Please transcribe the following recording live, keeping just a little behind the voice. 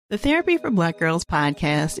The Therapy for Black Girls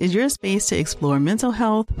podcast is your space to explore mental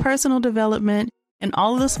health, personal development, and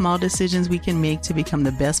all of the small decisions we can make to become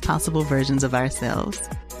the best possible versions of ourselves.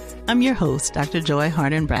 I'm your host, Dr. Joy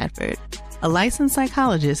Harden Bradford, a licensed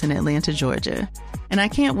psychologist in Atlanta, Georgia, and I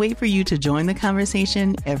can't wait for you to join the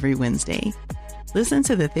conversation every Wednesday. Listen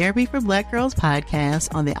to the Therapy for Black Girls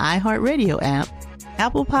podcast on the iHeartRadio app,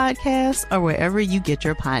 Apple Podcasts, or wherever you get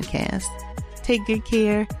your podcasts. Take good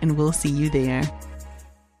care, and we'll see you there.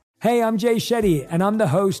 Hey, I'm Jay Shetty, and I'm the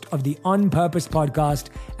host of the On Purpose podcast,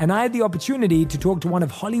 and I had the opportunity to talk to one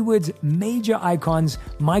of Hollywood's major icons,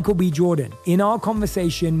 Michael B. Jordan. In our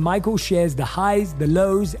conversation, Michael shares the highs, the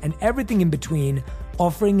lows, and everything in between,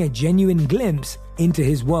 offering a genuine glimpse into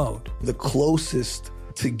his world. The closest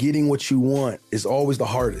to getting what you want is always the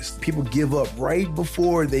hardest. People give up right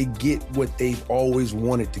before they get what they've always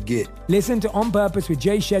wanted to get. Listen to On Purpose with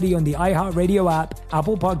Jay Shetty on the iHeartRadio app,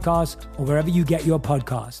 Apple Podcasts, or wherever you get your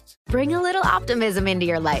podcasts. Bring a little optimism into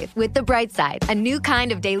your life with The Bright Side, a new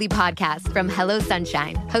kind of daily podcast from Hello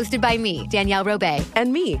Sunshine, hosted by me, Danielle Robay.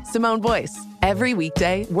 And me, Simone Boyce. Every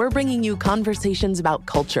weekday, we're bringing you conversations about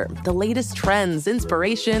culture, the latest trends,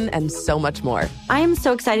 inspiration, and so much more. I am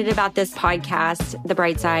so excited about this podcast, The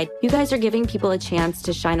Bright Side. You guys are giving people a chance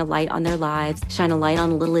to shine a light on their lives, shine a light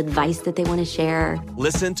on a little advice that they want to share.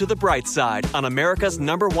 Listen to The Bright Side on America's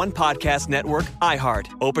 #1 podcast network, iHeart.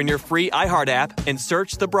 Open your free iHeart app and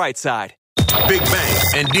search The Bright Side. Big Bang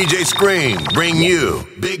and DJ Scream bring you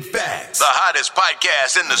Big Facts, the hottest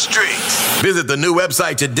podcast in the streets. Visit the new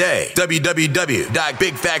website today,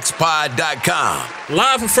 www.bigfactspod.com.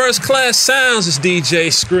 Live from First Class Sounds is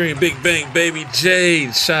DJ Scream, Big Bang, Baby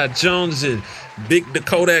Jade, Shy Jones, and Big the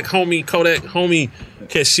Kodak homie,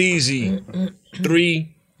 Keshizi,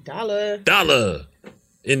 $3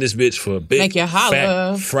 in this bitch for Big Make you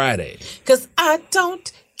holler. Fat Friday. Cause I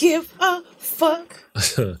don't give a fuck.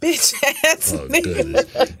 Bitch ass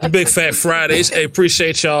nigga. The Big Fat Fridays. Hey,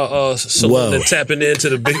 appreciate y'all saluting and tapping into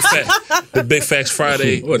the Big Facts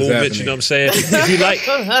Friday movement, you know what I'm saying? If you like,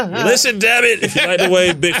 listen, damn it. If you like the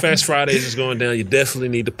way Big Facts Fridays is going down, you definitely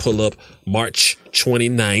need to pull up March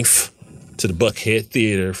 29th to the Buckhead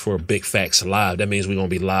Theater for Big Facts Live. That means we're going to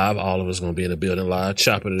be live. All of us going to be in the building live,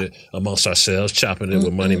 chopping it amongst ourselves, chopping it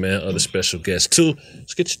with Money Man, other special guests too.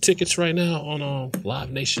 Let's get your tickets right now on Live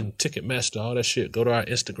Nation, Ticketmaster, all that shit. Go to our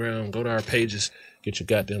Instagram, go to our pages, get your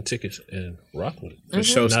goddamn tickets and rock with it. Now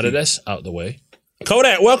that that's out the way.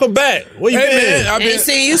 Kodak, welcome back. Where you been? I ain't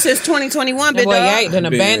seen you since 2021, big dog. Boy, you ain't done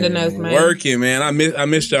abandoned us, man. Working, man. I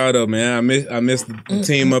missed y'all though, man. I missed the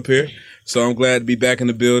team up here. So I'm glad to be back in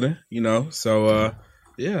the building, you know. So,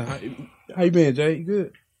 yeah. How you been, Jay? You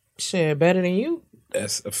good? Shit, better than you.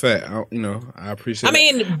 That's a fact. I appreciate it. I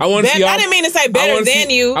mean, I didn't mean to say better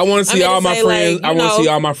than you. I want to see all my friends. I want to see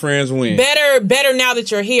all my friends win. Better now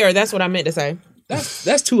that you're here. That's what I meant to say.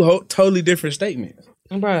 That's two totally different statements.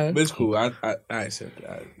 Bruh. But it's cool. I accept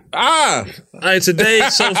that. All right, today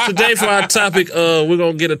for our topic, we're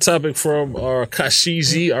going to get a topic from our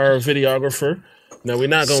Kashizi, our videographer. Now, we're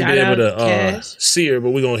not going to be able to see her,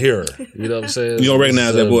 but we're going to hear her. You know what I'm saying? You going to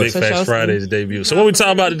recognize that voice. Big Facts Friday's debut. So what we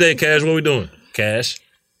talking about today, Cash? What we doing? Cash?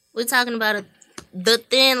 We're talking about the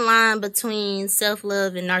thin line between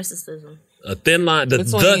self-love and narcissism. A thin line, the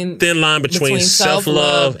thin line between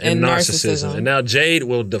self-love and narcissism. And now Jade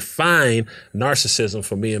will define narcissism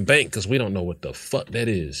for me and Bank because we don't know what the fuck that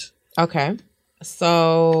is. Okay.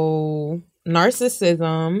 So,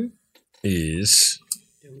 narcissism is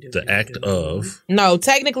the act of... No,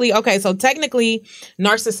 technically,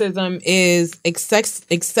 narcissism is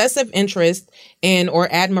excessive interest in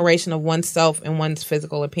or admiration of oneself and one's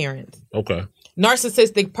physical appearance. Okay.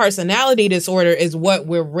 Narcissistic personality disorder is what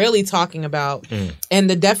we're really talking about. And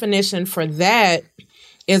the definition for that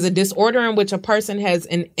is a disorder in which a person has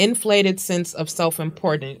an inflated sense of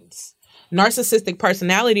self-importance. Narcissistic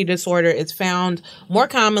personality disorder is found more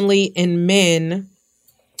commonly in men,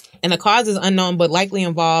 and the cause is unknown, but likely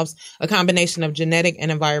involves a combination of genetic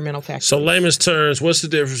and environmental factors. So, layman's terms, what's the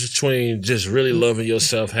difference between just really loving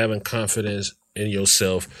yourself, having confidence in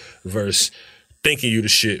yourself, versus thinking you the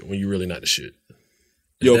shit when you're really not the shit?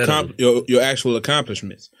 Your actual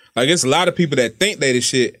accomplishments. Like, it's a lot of people that think they the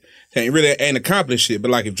shit ain't accomplished shit.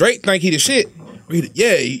 But like, if Drake think he the shit,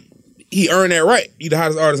 he earned that right. He the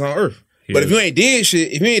hottest artist on earth. But if you ain't did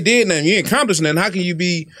shit, if you ain't did nothing, you ain't accomplished nothing, how can you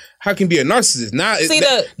be a narcissist? Now,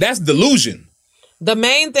 that's delusion. The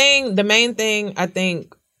main thing, I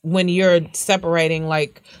think, when you're separating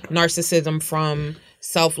like narcissism from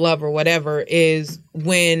self-love or whatever, is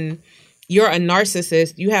when you're a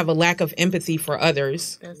narcissist, you have a lack of empathy for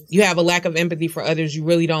others. You have a lack of empathy for others. You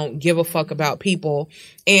really don't give a fuck about people.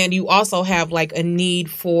 And you also have like a need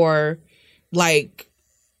for like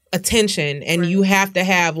attention, and you have to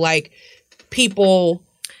have like people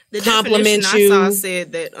compliment you. I saw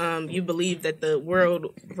said that you believe that the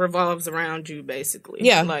world revolves around you, basically.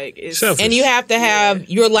 Yeah, like it's selfish. And you have to have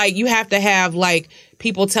you have to have like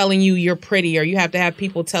people telling you you're pretty, or you have to have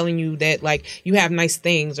people telling you that like you have nice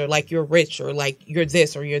things, or like you're rich, or like you're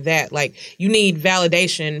this or you're that. Like you need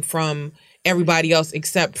validation from everybody else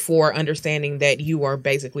except for understanding that you are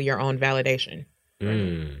basically your own validation.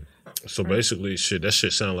 So basically, that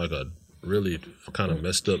shit sound like a really kind of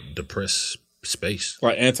messed up, depressed space.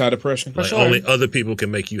 Like antidepressant. Like only other people can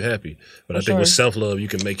make you happy. But I think with self-love, you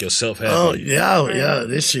can make yourself happy. Oh, y'all,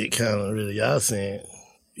 this shit kind of really, y'all saying,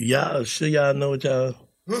 y'all know what y'all...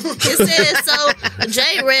 It says, so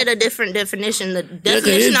Jay read a different definition. The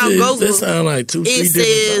definition on Google, that sound like 2-3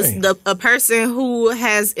 different things. A person who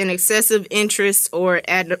has an excessive interest or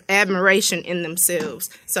admiration in themselves.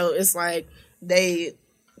 So it's like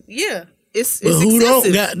it's but who excessive.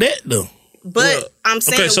 don't got that though? But I'm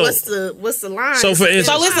saying, what's the line? So for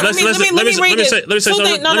instance, let me read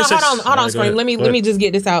it. Hold on, Scream. Let me just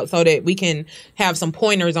get this out so that we can have some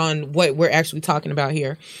pointers on what we're actually talking about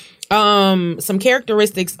here. Some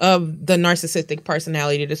characteristics of the narcissistic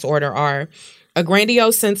personality disorder are a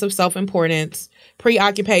grandiose sense of self-importance,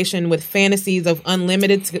 preoccupation with fantasies of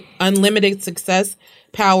unlimited success,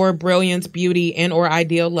 power, brilliance, beauty, and or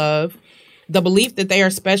ideal love, the belief that they are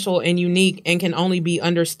special and unique and can only be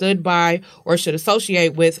understood by or should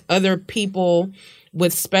associate with other people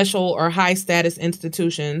with special or high status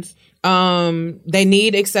institutions. They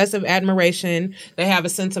need excessive admiration. They have a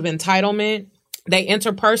sense of entitlement. They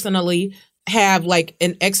interpersonally have like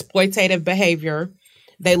an exploitative behavior.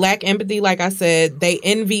 They lack empathy, like I said. They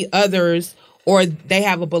envy others, or they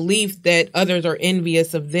have a belief that others are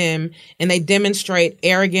envious of them, and they demonstrate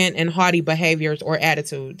arrogant and haughty behaviors or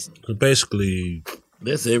attitudes. Basically,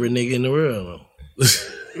 that's every nigga in the world.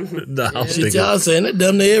 No, I was thinking, y'all saying that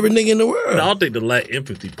damn near every nigga in the world. No, I don't think the lack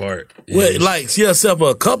empathy part. Well, like, except for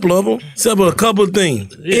a couple of them, except for a couple of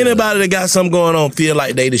things. Yeah. Anybody that got something going on feel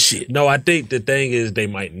like they the shit. No, I think the thing is they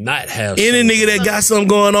might not have. Any nigga that got something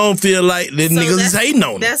going on feel like the niggas is hating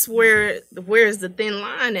on them. That's where's the thin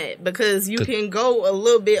line at? Because you can go a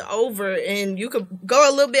little bit over, and you could go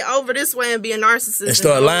a little bit over this way and be a narcissist and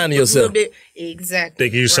start lying to yourself. Exactly.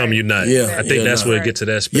 Think you something you're not. Yeah, I think that's where it gets to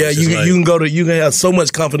that space. Yeah, you can have so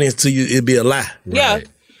much confidence to you, it'd be a lie. Yeah.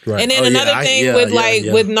 Right. And then another thing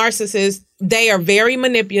with narcissists, they are very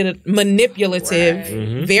manipulative,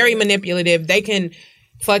 very manipulative. They can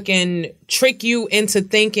fucking trick you into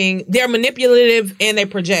thinking they're manipulative, and they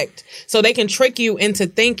project. So they can trick you into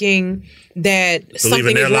thinking that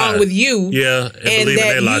something is wrong with you. Yeah. And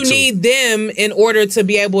that you need them in order to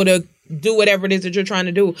be able to do whatever it is that you're trying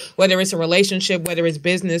to do, whether it's a relationship, whether it's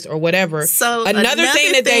business or whatever. So another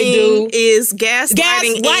thing that they do is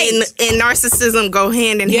gaslighting and narcissism go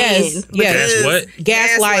hand in hand. Yes. What?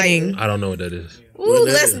 Gaslighting. I don't know what that is. Ooh,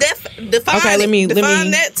 let's define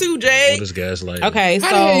define that too, Jay. What is gaslighting? Okay, so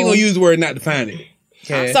how the hell you gonna use the word not define it?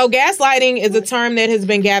 Okay. So gaslighting is a term that has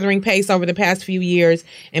been gathering pace over the past few years,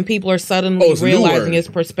 and people are suddenly realizing its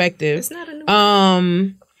perspective. It's not a new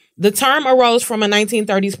word. The term arose from a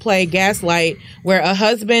 1930s play, Gaslight, where a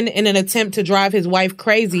husband, in an attempt to drive his wife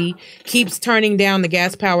crazy, keeps turning down the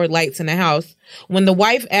gas-powered lights in the house. When the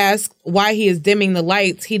wife asks why he is dimming the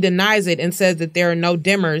lights, he denies it and says that there are no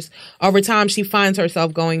dimmers. Over time, she finds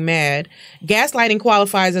herself going mad. Gaslighting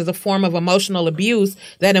qualifies as a form of emotional abuse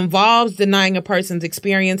that involves denying a person's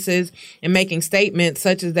experiences and making statements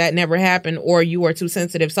such as that never happened or you are too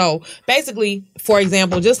sensitive. So basically, for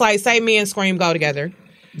example, just like say me and Scream go together.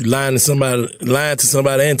 Lying to somebody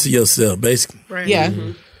and to yourself, basically. Right. Yeah.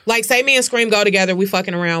 Mm-hmm. Like, say me and Scream go together, we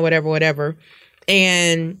fucking around, whatever.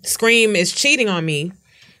 And Scream is cheating on me.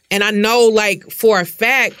 And I know, like, for a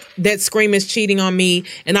fact that Scream is cheating on me.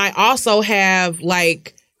 And I also have,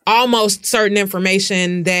 like, almost certain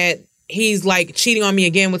information that he's, like, cheating on me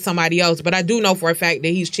again with somebody else. But I do know for a fact that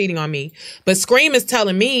he's cheating on me. But Scream is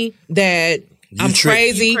telling me that I'm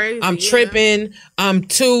crazy, I'm tripping, I'm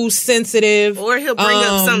too sensitive. Or he'll bring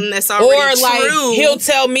up something that's already true. Or like he'll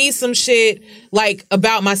tell me some shit like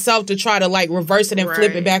about myself to try to like reverse it and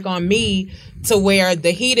flip it back on me to where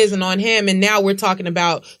the heat isn't on him. And now we're talking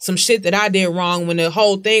about some shit that I did wrong when the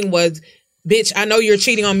whole thing was, bitch, I know you're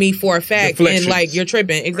cheating on me for a fact and like you're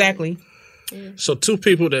tripping. Exactly. So two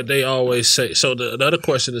people that they always say. So the other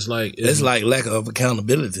question is like, it's like lack of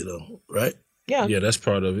accountability though, right? Yeah, that's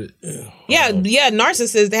part of it. Yeah,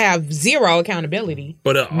 narcissists have zero accountability.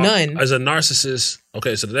 But none. As a narcissist,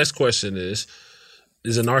 okay, so the next question is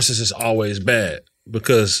a narcissist always bad?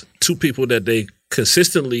 Because two people that they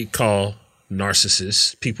consistently call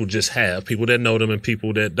narcissists, people that know them and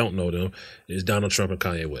people that don't know them, is Donald Trump and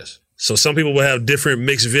Kanye West. So some people will have different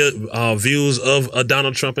mixed views of a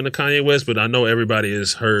Donald Trump and a Kanye West, but I know everybody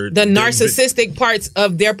has heard the narcissistic parts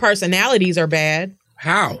of their personalities are bad.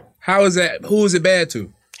 How is that? Who is it bad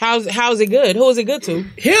to? How's it good? Who is it good to?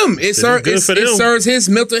 Him. It serves his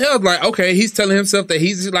mental health. Like, okay, he's telling himself that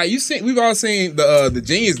he's like, we've all seen the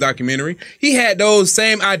Genius documentary. He had those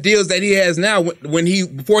same ideals that he has now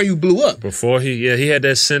before he blew up. Before he had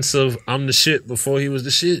that sense of I'm the shit before he was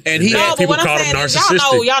the shit. And people called him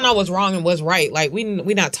narcissistic. Y'all know what's wrong and what's right. Like we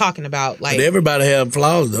not talking about like. But everybody have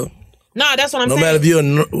flaws though. No, that's what I'm saying. No matter if you're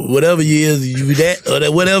whatever you is, you that or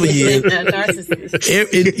that whatever you is.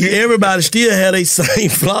 Everybody still have their same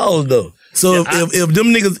flaws though. So if them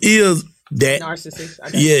niggas is that narcissist,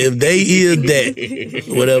 if they is that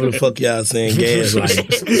whatever the fuck y'all saying, gaslighting.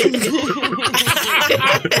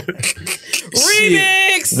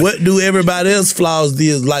 Remix. What do everybody else flaws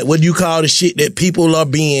is? Like what do you call the shit that people are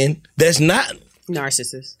being that's not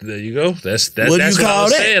narcissist? There you go. That's what do that's you what call I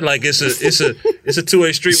was that? saying. Like it's a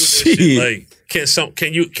two-way street with this shit. Like can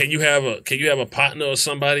you have a partner or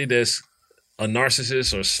somebody that's a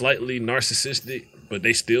narcissist or slightly narcissistic, but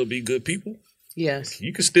they still be good people? Yes.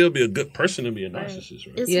 You can still be a good person and be a narcissist,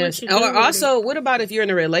 right? Yes. Or also, what about if you're in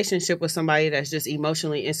a relationship with somebody that's just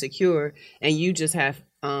emotionally insecure and you just have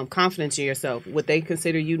confidence in yourself? Would they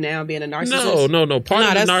consider you now being a narcissist? No.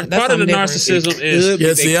 Part of the narcissism is...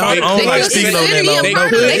 Yeah, see, I don't like speaking on that. They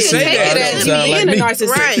could take it as you being a narcissist.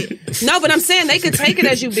 Right. No, but I'm saying they could take it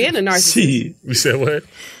as you being a narcissist. You said what?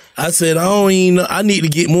 I said, I need to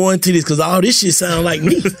get more into this because all this shit sound like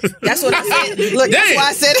me. That's what I said. Look, that's why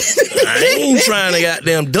I said it. I ain't trying to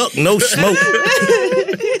goddamn duck no smoke.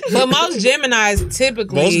 But most Geminis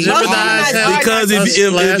typically... Because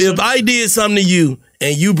if I did something to you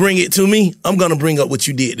and you bring it to me, I'm going to bring up what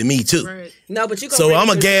you did to me too. Right. No, but you So I'm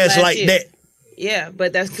a gaslight that. Yeah,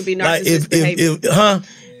 but that could be narcissistic behavior.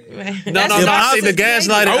 I think the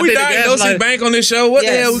gaslighting. Are we diagnosing bank on this show? What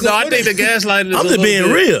the hell? I think the gaslighting. I'm just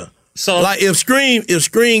being real. So, like if Scream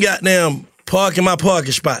got down parking my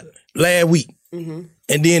parking spot last week, and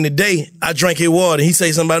then today I drank his water, and he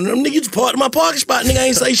say something about, nigga, you just parked my parking spot, nigga, I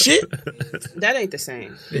ain't say shit. That ain't the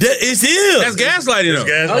same. It's him. That's gaslighting though.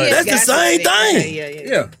 That's the same thing.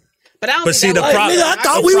 Yeah. But I don't But see, the problem. I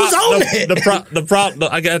thought we was on that. The problem.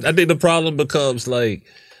 I think the problem becomes like,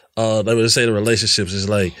 they would say the relationships is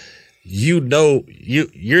like, you're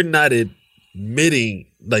not admitting,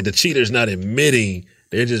 like the cheater's not admitting.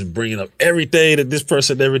 They're just bringing up everything that this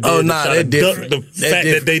person ever did. Oh, nah, that's different. The fact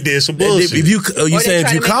that they did some bullshit. If you saying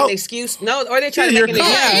if you caught? No, or they try to make an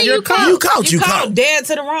excuse. You caught. Dead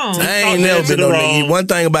to the wrong. I ain't never been on that. One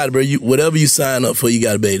thing about it, bro, whatever you sign up for, you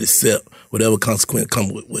got to be able to accept whatever consequence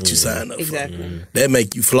come with what you sign up for. Exactly. That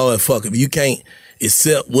make you flawed as fuck. If you can't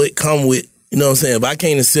accept what come with, you know what I'm saying? If I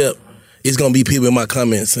can't accept, it's going to be people in my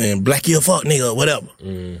comments saying, black you a fuck nigga or whatever.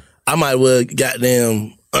 I might well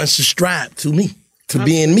goddamn unsubscribe to me. To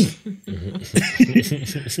being me. You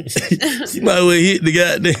might well hit the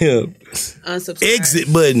goddamn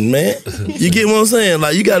exit button, man. You get what I'm saying?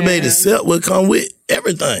 Like, you got to be able to accept what come with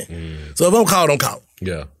everything. So if I'm caught, I'm caught.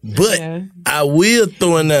 Yeah. But I will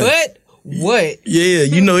throw in that. But what? Yeah,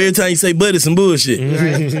 you know, every time you say but, it's some bullshit.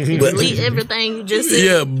 Right. But, Delete everything you just said.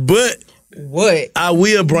 yeah, but what? I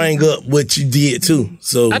will bring up what you did too.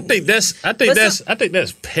 So I think that's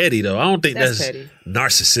petty though. I don't think that's petty.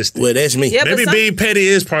 Narcissistic. Well, that's me. Yeah, Maybe being petty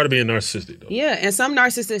is part of being narcissistic though. Yeah, and some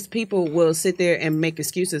narcissist people will sit there and make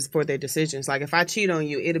excuses for their decisions. Like if I cheat on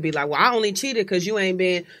you, it'll be like, well, I only cheated because you ain't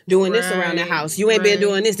been doing this around the house. You ain't been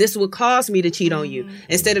doing this. This would cause me to cheat on you.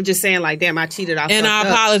 Instead of just saying like, damn, I cheated. I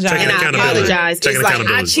apologize. And I apologize. It's like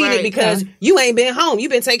I cheated because you ain't been home. You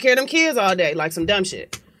been taking care of them kids all day, like some dumb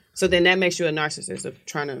shit. So then that makes you a narcissist of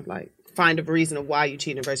trying to like find a reason of why you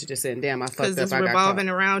cheating versus just saying, damn, I fucked up. Because it's revolving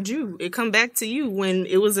around you. It come back to you when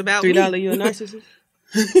it was about $3 me. you a narcissist?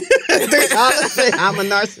 I'm a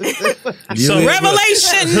narcissist. So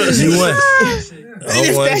revelation. You won.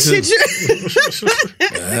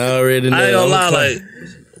 I already know. I ain't gonna lie, like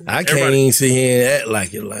I can't even sit here and act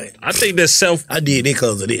like it. Like I think that's I did it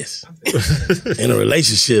because of this. In a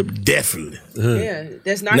relationship, definitely. Yeah,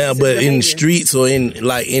 that's narcissistic now, but in behavior. the streets or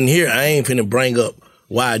in here, I ain't finna bring up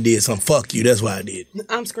why I did something. Fuck you. That's why I did.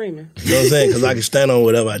 I'm screaming. You know what I'm saying? Because I can stand on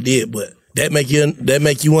whatever I did. But that make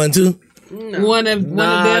you one too. No. One of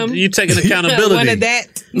them. You taking accountability. One of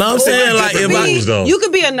that. No, I'm saying like you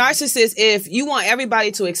could be a narcissist if you want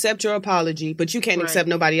everybody to accept your apology, but you can't accept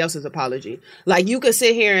nobody else's apology. Like you could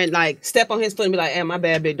sit here and like step on his foot and be like, "Hey, my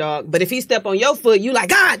bad, big dog." But if he step on your foot, you like,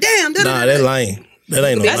 "God damn!" Nah, that lame. That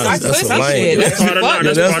ain't no narcissist. That's a lame. That's part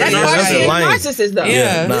of narcissist, though.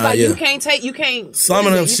 Yeah, it's like you can't. Some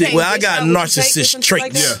of them shit. Well, I got narcissist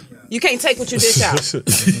traits. You can't take what you dish out.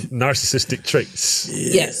 Narcissistic traits.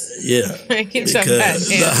 Yes. Yeah.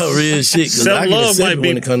 Because real shit. Self-love might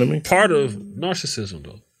be part of narcissism,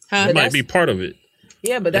 though. It might be part of it.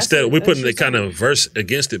 Yeah, but that's instead we're putting the kind of verse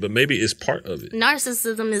against it, but maybe it's part of it.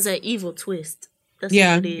 Narcissism is an evil twist. That's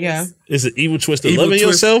what it is. Yeah. It's an evil twist of loving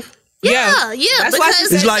yourself? Yeah. That's why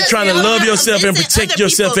it's like trying to love yourself and protect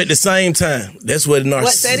yourself at the same time. That's what narcissism.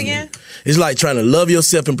 What? Say it again. It's like trying to love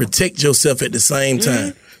yourself and protect yourself at the same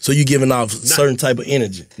time. So you're giving off certain type of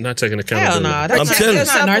energy. Not taking accountability. Hell no. I'm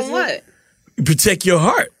telling you. What? Protect your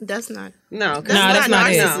heart. That's not. No, that's not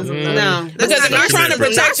narcissism. No. Because if you're trying to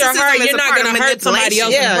protect your heart, you're not going to hurt somebody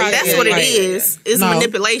else. Yeah, that's what it is. It's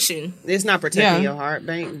manipulation. It's not protecting your heart.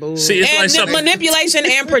 Bank bull. See, it's and like manipulation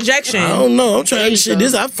and projection. I don't know. I'm trying to shit.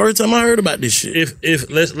 This is the first time I heard about this shit. If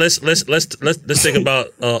let's think about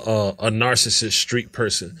a narcissist street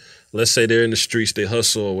person. Let's say they're in the streets, they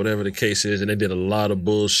hustle or whatever the case is, and they did a lot of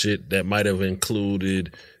bullshit that might have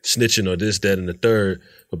included snitching or this, that, and the third.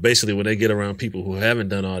 But basically, when they get around people who haven't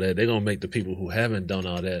done all that, they're gonna make the people who haven't done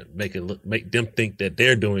all that make them think that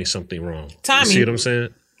they're doing something wrong. Tommy, you see what I'm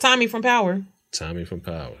saying? Tommy from Power. Tommy from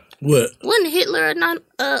Power. What? Wasn't Hitler a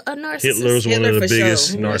narcissist? Hitler was one of the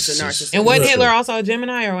biggest narcissists. And wasn't Hitler also a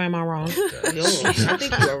Gemini, or am I wrong? I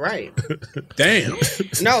think you're right. Damn.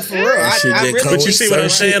 No, for real. I really but you see what I'm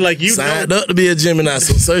saying? Like you signed up to be a Gemini,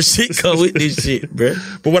 so certain shit come with this shit, bro.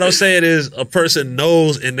 But what I'm saying is, a person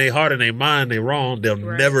knows in their heart and their mind they're wrong. They'll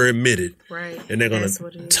never admit it. Right. And they're gonna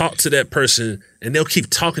talk to that person, and they'll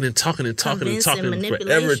keep talking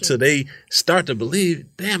forever till they start to believe,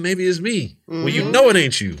 damn, maybe it's me. Well, you know it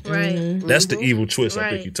ain't you. Right. That's the evil twist I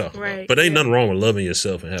think you're talking about. But ain't nothing wrong with loving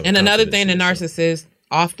yourself and having. And another thing that narcissists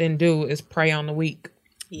often do is prey on the weak.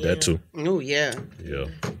 Yeah. That too. Oh yeah. Yeah.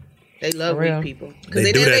 They love weak people because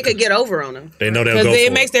they know they could get over on them. They know they'll go for it.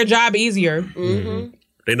 It makes their job easier. Mm-hmm.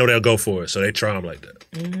 They know they'll go for it, so they try them like that.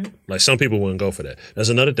 Mm-hmm. Like some people wouldn't go for that. That's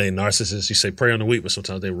another thing. Narcissists, you say prey on the weak, but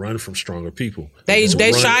sometimes they run from stronger people. They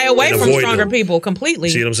shy away from stronger people completely.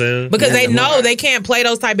 See what I'm saying? Because they know they can't play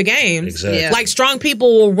those type of games. Exactly. Yeah. Like strong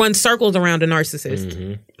people will run circles around a narcissist.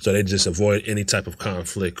 Mm-hmm. So they just avoid any type of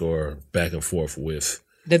conflict or back and forth with.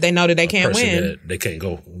 That they know that they can't win. That they can't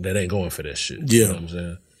go. That ain't going for that shit. Yeah. You know what I'm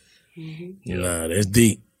saying? Mm-hmm. Nah, that's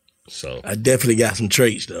deep. So I definitely got some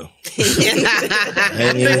traits though. We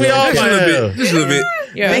all might have. Just a little bit.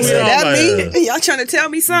 Yeah, that me? Y'all trying to tell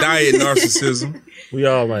me something? Diet narcissism. We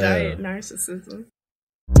all might Diet have. narcissism.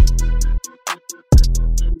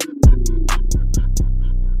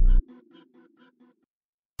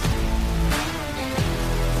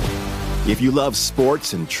 If you love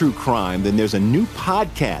sports and true crime, then there's a new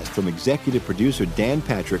podcast from executive producer Dan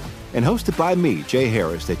Patrick and hosted by me, Jay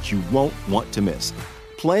Harris, that you won't want to miss.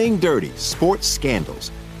 Playing Dirty: Sports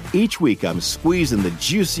Scandals. Each week, I'm squeezing the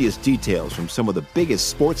juiciest details from some of the biggest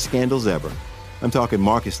sports scandals ever. I'm talking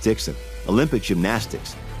Marcus Dixon, Olympic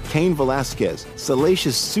gymnastics, Cain Velasquez,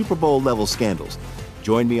 salacious Super Bowl-level scandals.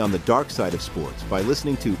 Join me on the dark side of sports by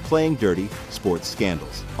listening to Playing Dirty: Sports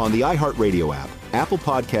Scandals on the iHeartRadio app, Apple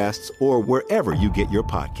Podcasts, or wherever you get your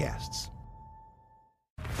podcasts.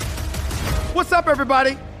 What's up,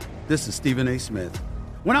 everybody? This is Stephen A. Smith.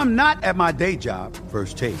 When I'm not at my day job,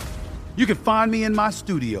 First Take, you can find me in my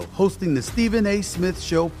studio hosting the Stephen A. Smith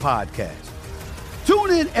Show podcast.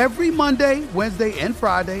 Tune in every Monday, Wednesday, and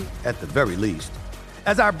Friday, at the very least,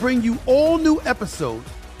 as I bring you all new episodes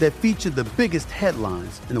that feature the biggest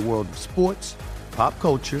headlines in the world of sports, pop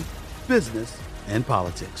culture, business, and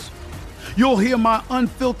politics. You'll hear my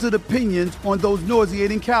unfiltered opinions on those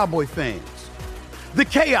nauseating Cowboy fans, the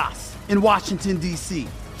chaos in Washington, D.C.,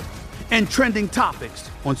 and trending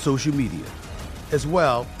topics on social media, as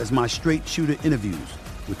well as my straight shooter interviews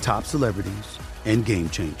with top celebrities and game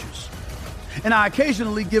changers. And I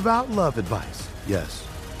occasionally give out love advice. Yes,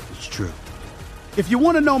 it's true. If you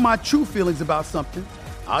want to know my true feelings about something,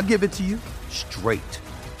 I'll give it to you straight.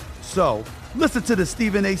 So listen to the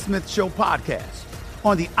Stephen A. Smith Show podcast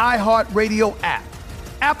on the iHeartRadio app,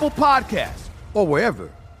 Apple Podcasts, or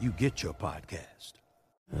wherever you get your podcast.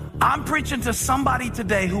 I'm preaching to somebody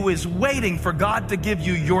today who is waiting for God to give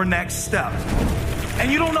you your next step. And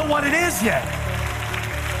you don't know what it is yet.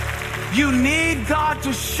 You need God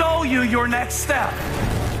to show you your next step.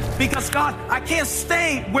 because God, I can't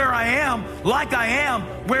stay where I am, like I am,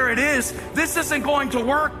 where it is. This isn't going to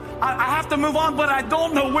work. I have to move on, but I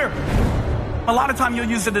don't know where. A lot of time you'll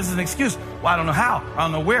use it as an excuse. Well, I don't know how. I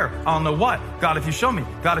don't know where. I don't know what. God, if you show me.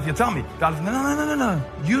 God, if you tell me. God, if... No.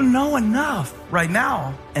 You know enough right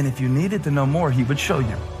now. And if you needed to know more, he would show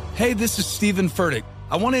you. Hey, this is Stephen Furtick.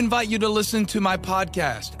 I want to invite you to listen to my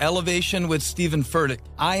podcast, Elevation with Stephen Furtick.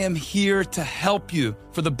 I am here to help you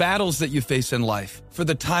for the battles that you face in life, for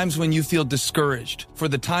the times when you feel discouraged, for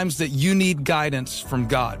the times that you need guidance from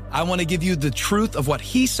God. I want to give you the truth of what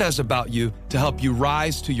he says about you to help you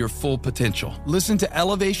rise to your full potential. Listen to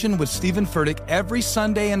Elevation with Stephen Furtick every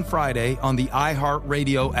Sunday and Friday on the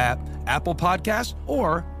iHeartRadio app, Apple Podcasts,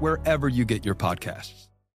 or wherever you get your podcasts.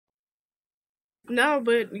 No,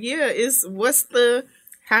 but yeah,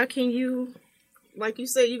 how can you, like you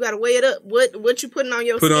said, you got to weigh it up. What you putting on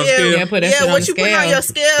your scale? Yeah, what you putting on your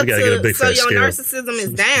scale so your scale. narcissism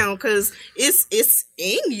is down, because it's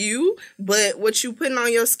in you, but what you putting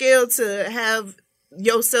on your scale to have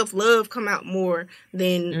your self-love come out more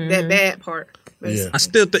than that bad part. Yeah. I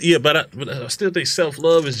still think, but I still think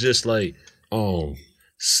self-love is just like,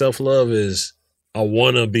 self-love is, I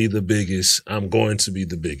want to be the biggest, I'm going to be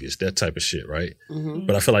the biggest, that type of shit, right? Mm-hmm.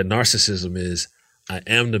 But I feel like narcissism is, I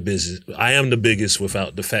am the biggest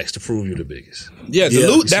without the facts to prove you're the biggest. Yeah,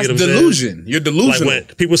 that's delusion. You're delusional. Like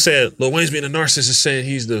when people said Lil Wayne's being a narcissist, saying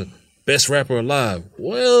he's the best rapper alive.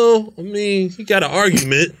 Well, I mean, he got an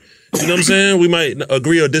argument. You know what I'm saying? We might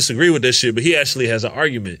agree or disagree with that shit, but he actually has an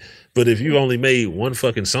argument. But if you only made one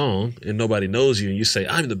fucking song and nobody knows you and you say,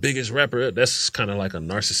 I'm the biggest rapper, that's kind of like a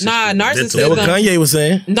narcissist. Nah, narcissism. That's what Kanye was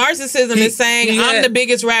saying. Narcissism is saying, I'm the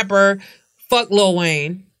biggest rapper, fuck Lil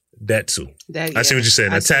Wayne. That too. I see what you're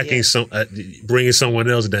saying. Attacking bringing someone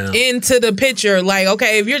else down into the picture. Like,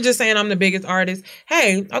 okay, if you're just saying I'm the biggest artist,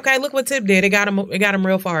 hey, okay, look what Tip did. It got him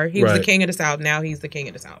real far. He was the king of the South. Now he's the king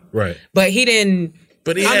of the South. Right. But he didn't.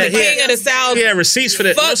 But I'm the king of the South. He had receipts for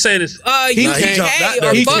that. I'm saying this. He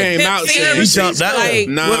came out saying he jumped out.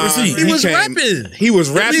 He was rapping. He was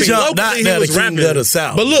rapping. He jumped out there, the king of the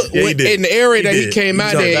South. But look, in the area that he came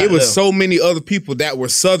out there, it was so many other people that were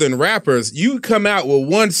Southern rappers. You come out with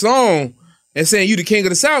one song and saying you the king of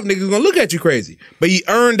the South, niggas gonna look at you crazy. But he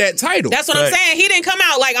earned that title. That's what I'm saying. He didn't come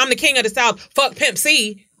out like I'm the king of the South. Fuck Pimp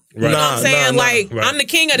C. Right. You know what I'm saying? I'm the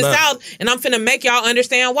king of the South, and I'm finna make y'all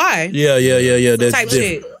understand why. Yeah. That's type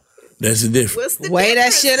different. Shit. That's the difference. Weigh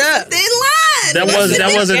that shit up. Thin line.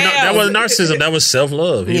 That wasn't narcissism. That was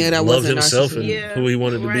self-love. He loved himself and who he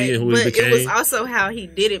wanted to be and who he became. It was also how he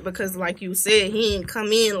did it, because like you said, he didn't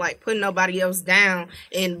come in like putting nobody else down.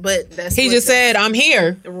 He just said, I'm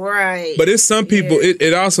here. Right. But it's some people,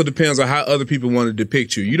 it also depends on how other people want to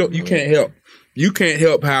depict you. You can't help. You can't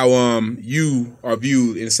help how you are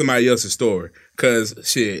viewed in somebody else's story. Cause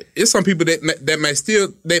shit, it's some people that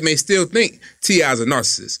may still think T.I.'s a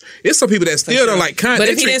narcissist. It's some people that still don't like Kanye. But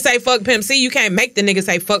if he didn't say fuck Pimp C, you can't make the nigga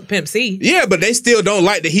say fuck Pimp C. Yeah, but they still don't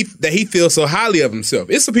like that he feels so highly of himself.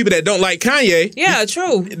 It's some people that don't like Kanye. Yeah,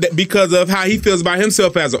 true. Because of how he feels about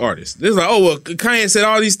himself as an artist. It's like, oh well, Kanye said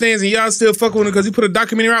all these things and y'all still fuck with him because he put a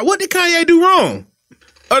documentary out. What did Kanye do wrong?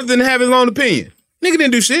 Other than have his own opinion. Nigga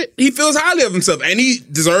didn't do shit. He feels highly of himself and he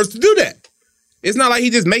deserves to do that. It's not like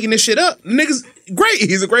he's just making this shit up. Nigga's great.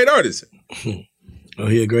 He's a great artist. Oh,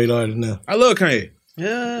 he a great artist now. I love Kanye.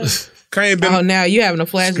 Yeah. Kanye been... Oh, now you having a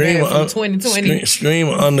flashback from 2020. Stream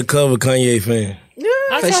undercover Kanye fan. Yeah,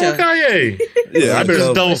 I fuck with Kanye. Yeah, I've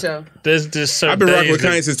been There's just certain I've been rocking with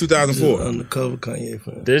days Kanye since 2004. Undercover Kanye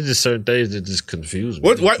fan. There's just certain days that just confuse me.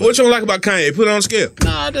 What you don't like about Kanye? Put it on scale.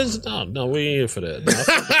 No, we ain't here for that. No, I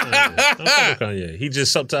fuck with Kanye. He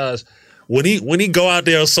just sometimes when he go out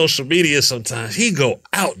there on social media, sometimes he go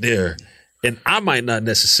out there. And I might not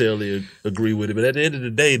necessarily agree with it, but at the end of the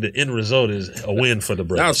day, the end result is a win for the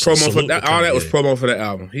brothers. That was promo for that. All that was promo for the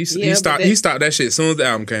album. He stopped that shit as soon as the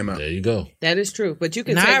album came out. There you go. That is true, but you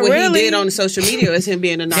can take what he did on the social media as him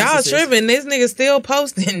being a narcissist. Y'all tripping? This nigga still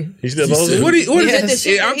posting. He's still posting. What is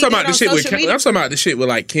this? I'm talking about the shit with. I'm talking about the shit with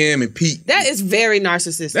like Kim and Pete. That is very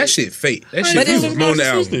narcissistic. That shit fake. That shit was on the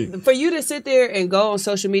album. For you to sit there and go on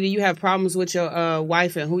social media, you have problems with your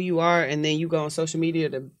wife and who you are, and then you go on social media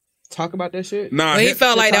to talk about that shit. Nah, he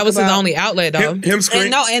felt like that was his only outlet, though. Him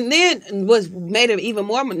scream. And then was made him even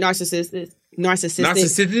more narcissistic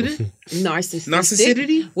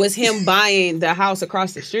was him buying the house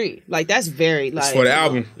across the street. Like that's very like. It's for the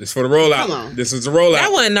album. It's for the rollout. Come on. This is the rollout.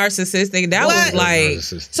 That wasn't narcissistic. That was like.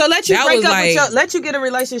 So let you break up with your. Let you get a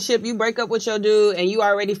relationship. You break up with your dude, and you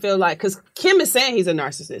already feel like because Kim is saying he's a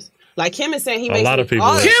narcissist. Like Kim is saying he makes a lot of people.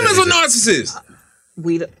 Kim is a narcissist.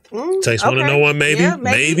 Takes one to know one, maybe. Yeah,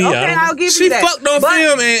 maybe. Okay, I don't I'll give She you that. fucked on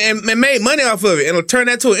film and made money off of it and turned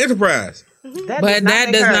that to an enterprise. But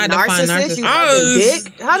that does not define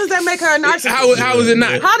narcissist. How does that make her a narcissist? How is it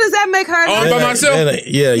not? How does that make her a narcissist? All by myself?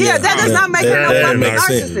 Yeah, that does not make her no fucking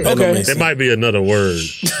narcissist. Okay. There might be another word.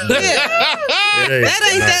 That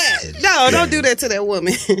ain't that. No, don't do that to that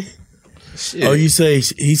woman. Oh, you say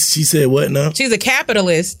she said what now? She's a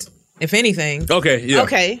capitalist, if anything. Okay, yeah.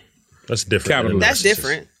 Okay. That's different. That's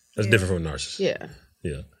different. That's different from narcissist. Yeah.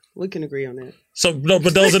 Yeah. We can agree on that. So no,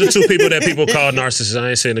 but those are the two people that people call narcissists. I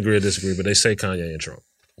ain't saying agree or disagree, but they say Kanye and Trump.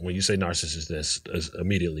 When you say narcissist, that's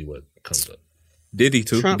immediately what comes up. Diddy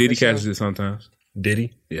too. Trump Diddy for sure. catches it sometimes.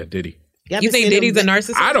 Diddy? Yeah, Diddy. You think Diddy's a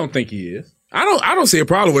narcissist? I don't think he is. I don't see a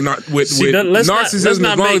problem with narcissism let's not as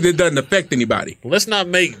long make- as it doesn't affect anybody. Let's not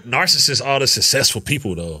make narcissists all the successful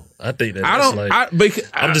people, though. I think that I that's don't.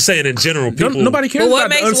 I'm just saying in general, people. Nobody cares But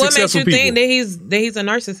about the unsuccessful you people. think that he's a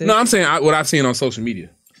narcissist? No, I'm saying what I've seen on social media.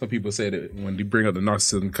 Some people say that when you bring up the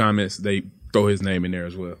narcissism comments, they throw his name in there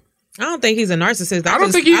as well. I don't think he's a narcissist. I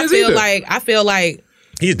don't think he is either. I feel like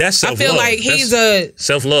that's self-love. I feel like he's a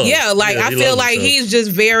self-love. Yeah, like I feel like he's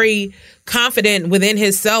just very confident within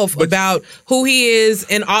himself about who he is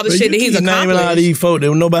and all the shit that he's naming accomplished. all these folk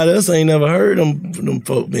that nobody else ain't never heard them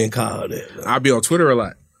folk being called that. I'll be on Twitter a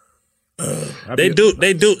lot. They do. They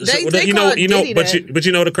you know. Diddy But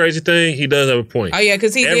you know the crazy thing, he does have a point. Oh yeah,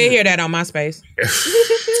 because he did hear that on MySpace.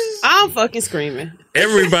 I'm fucking screaming.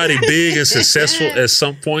 Everybody big and successful at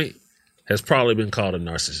some point has probably been called a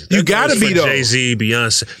narcissist. You gotta be though. Jay-Z,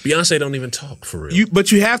 Beyonce don't even talk for real.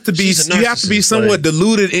 But you have to be. She's a You have to be narcissist, somewhat like-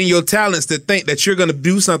 deluded in your talents to think that you're going to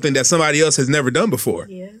do something that somebody else has never done before.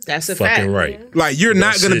 Yeah. That's a Fucking fact. right. Like you're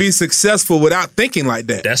not That's going to it. be successful without thinking like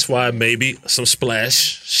that. That's why maybe some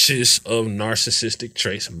splashes of narcissistic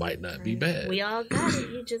traits might not be bad. We all got it.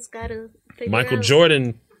 You just gotta figure Michael out.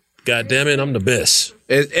 Jordan, goddamn it, I'm the best.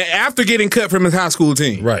 After getting cut from his high school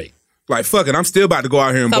team, right? Like fuck it, I'm still about to go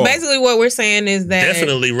out here and So ball. basically, what we're saying is that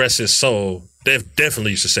Definitely rest his soul. They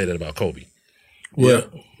definitely used to say that about Kobe.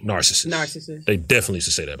 What? Narcissist. They definitely used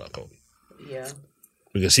to say that about Kobe. Yeah.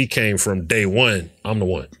 Because he came from day one, I'm the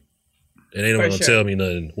one. And they don't For want to sure. tell me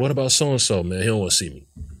nothing. What about so-and-so, man? He don't want to see me.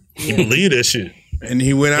 He believed that shit. And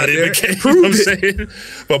he went out But it there became, and you know what proved I'm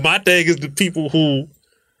saying? But my thing is the people who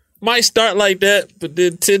might start like that, but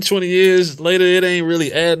then 10, 20 years later, it ain't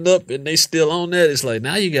really adding up and they still on that. It's like,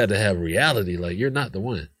 now you got to have reality. Like, you're not the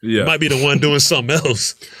one. Yeah. You might be the one doing something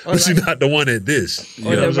else, but you're not the one at this. You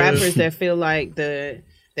Or know the what I'm saying? rappers that feel like that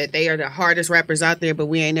they are the hardest rappers out there, but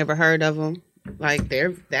we ain't never heard of them. Like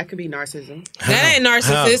that could be narcissism. that ain't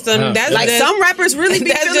narcissism. How? That's Like just, some rappers really be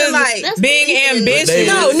that's feeling just like being ambitious.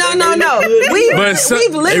 No.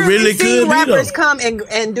 We've literally really could seen be, rappers though. come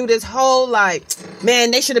and do this whole like,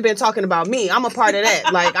 man, they should have been talking about me. I'm a part of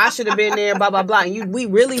that. Like I should have been there. Blah blah blah. And we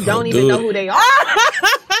really don't even do know it. who they are.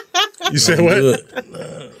 You said what?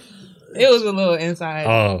 It was a little inside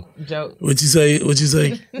Oh. joke. What you say?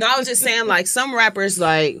 No, I was just saying like some rappers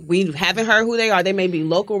like we haven't heard who they are. They may be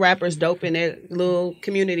local rappers, dope in their little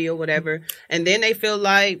community or whatever, and then they feel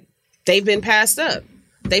like they've been passed up.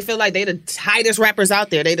 They feel like they the tightest rappers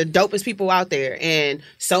out there. They the dopest people out there. And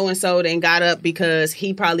so then got up because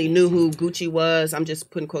he probably knew who Gucci was. I'm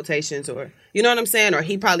just putting quotations or, you know what I'm saying? Or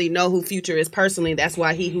he probably know who Future is personally. That's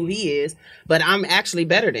why who he is. But I'm actually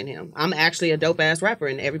better than him. I'm actually a dope ass rapper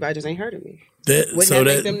and everybody just ain't heard of me. Wouldn't that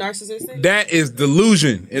make them narcissistic? That is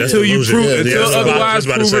delusion. That's Until you delusion. prove, Yeah, until that's what I otherwise was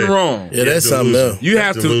about to proven say. wrong. Yeah, that's something else. You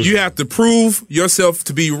That's have delusion. you have to prove yourself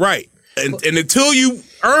to be right. And until you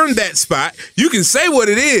earn that spot, you can say what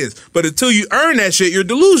it is. But until you earn that shit, you're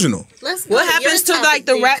delusional. What happens to like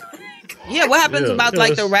the rap? Yeah, what happens Yeah, about yeah,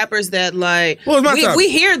 like the let's- rappers that like What was my topic? we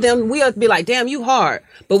hear them, we'll be like, damn, you hard,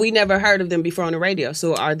 but we never heard of them before on the radio.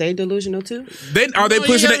 So are they delusional too? Then are they No,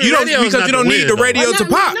 pushing you it? You don't radio's because not you don't the need win, the radio though. to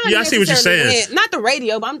pop. Yeah, I see what you're necessarily saying. win. Not the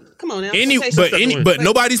radio, but come on now. But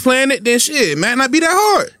nobody's playing it. Then shit, it might not be that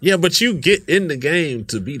hard. Yeah, but you get in the game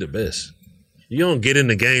to be the best. You don't get in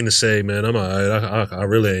the game to say, man, I'm all right. I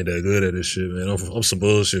really ain't that good at this shit, man. I'm some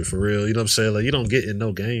bullshit for real. You know what I'm saying? Like, you don't get in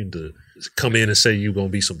no game to come in and say you gonna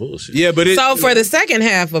be some bullshit. Yeah, but So for the second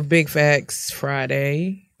half of Big Facts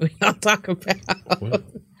Friday, we gonna talk about.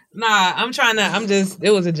 Nah,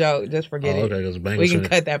 it was a joke. Just forget Oh, it. okay, 'cause Bank We was can finna-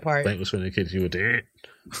 cut that part. Bank was finna kick you with the.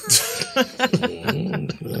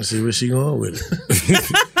 Let's see where she going with it.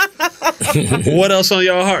 What else on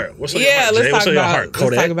your heart? What's on your heart? let's Jay? talk What's on your about heart? let's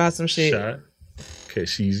Kodak? talk about some shit. Shot? Okay,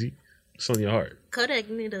 Sheezy. What's on your heart? Kodak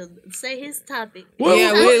need to say his topic. What-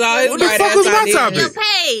 Yeah, what- we always what the right fuck after was my I did. topic? Your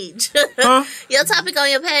page. Huh? Your topic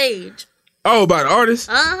on your page. Oh, about the artist?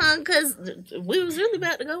 Because we was really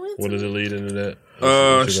about to go into. What does it lead into that?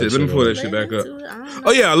 Shit. Let me pull that shit back up.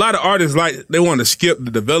 Oh yeah, a lot of artists they want to skip the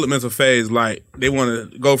developmental phase. Like they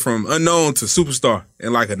want to go from unknown to superstar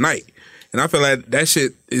in like a night. And I feel like that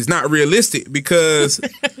shit is not realistic because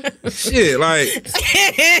shit, like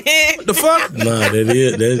what the fuck?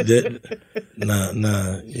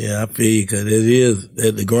 Nah, yeah, I feel you because it is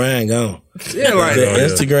that the grind gone. Yeah, like the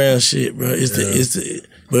Instagram shit, bro. It's the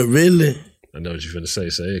but really. I know what you're finna say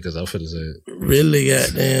it, because I'm finna say it. Really,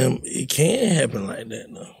 goddamn, it can't happen like that,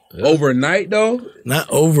 though. Yeah. Overnight, though? Not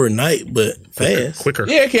overnight, but fast. Quicker.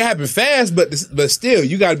 Yeah, it can happen fast, but still,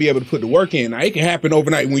 you got to be able to put the work in. Now, it can happen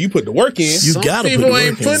overnight when you put the work in. You got to put the work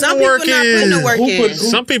in. Some people not putting the work in.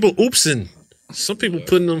 Some people oopsing. Some people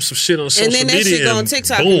putting them some shit on social media. And then that shit go on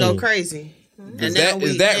TikTok and go crazy. Is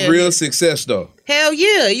that real success, though? Hell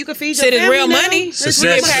yeah, you can feed your shit family. Is real now. money.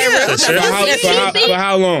 Success. For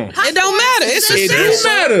how long? It don't matter. It's It success. do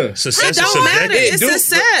matter. Success It don't matter. It's do.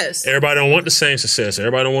 success. Everybody don't want the same success.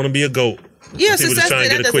 Everybody don't want to be a GOAT. Yeah, people success, just trying to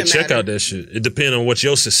that get a quick doesn't check matter. out that shit. It depends on what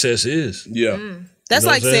your success is. Yeah. That's You know like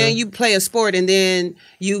what I'm saying you play a sport and then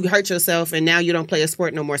you hurt yourself and now you don't play a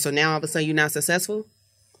sport no more. So now all of a sudden you're not successful.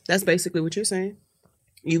 That's basically what you're saying.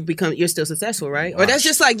 You're still successful, right? Or that's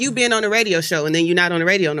just like you being on a radio show and then you're not on the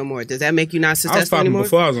radio no more. Does that make you not I was successful popping anymore?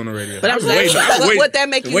 before I was on the radio. But I'm saying, would that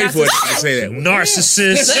make you not for it to successful? say that.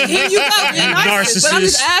 Narcissist. Here you go, you're narcissist. But I'm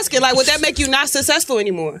just Narcissist. asking, like, would that make you not successful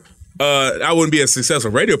anymore? I wouldn't be a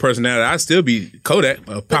successful radio personality. I'd still be Kodak,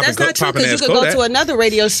 But that's not true popping because you ass could Kodak. go to another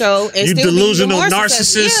radio show and You still delusional be more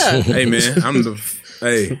narcissist. successful. Yeah. Hey man,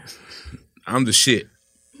 I'm the shit.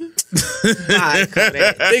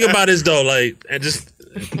 Think about this though, like, and just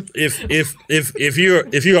if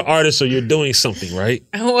you're an artist or you're doing something, right?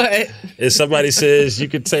 What? If somebody says you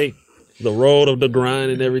could take the road of the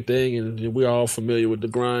grind and everything, and we're all familiar with the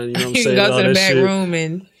grind, you know what I'm You saying? can go All to the that back shit. room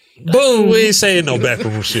and boom. We ain't saying no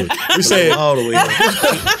backroom shit. We saying all the way.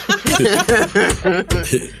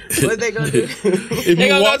 What they gonna do? They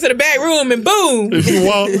gonna go to the back room and boom.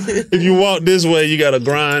 if you walk this way, you gotta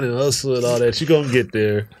grind and hustle and all that. You're gonna get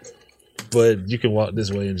there. But you can walk this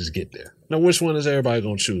way and just get there. Now, which one is everybody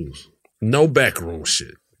gonna choose? No backroom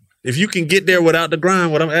shit. If you can get there without the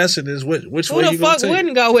grind, what I'm asking is which Who way the you gonna fuck take?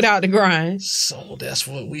 wouldn't go without the grind? So that's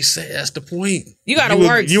what we say. That's the point. You gotta would-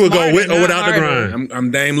 work. You would go smarter, with or not without the harder. grind.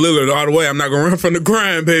 I'm Dame Lillard all the way. I'm not gonna run from the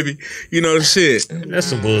grind, baby. You know the shit. That's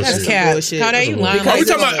some bullshit. That's cap. Kodak, you lying. Are we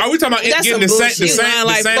talking about it That's getting some the bullshit. same You lying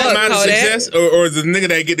like fuck, amount of Kodak. success, or the nigga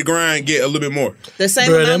that get the grind get a little bit more? The same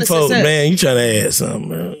Bro, amount them of folks, success. man, you trying to add something,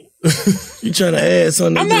 man. You trying to add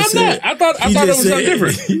something? I'm not. I thought it was something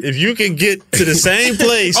different. If you can get to the same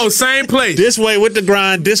place, same place. this way with the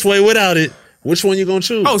grind, this way without it, which one you gonna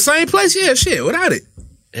choose? Oh, same place. Yeah, shit. Without it.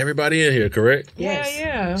 Everybody in here, correct?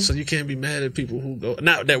 Yeah. So you can't be mad at people who go.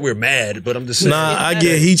 Not that we're mad, but I'm just saying. Nah, I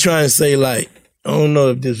get he trying to say like, I don't know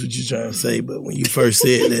if this is what you trying to say, but when you first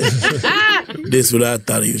said that, this is what I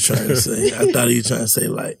thought he was trying to say. I thought he was trying to say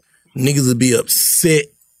like, niggas would be upset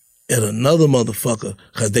at another motherfucker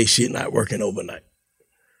because they shit not working overnight.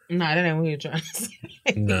 Nah, that ain't what you're trying to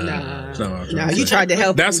say. Nah, you tried to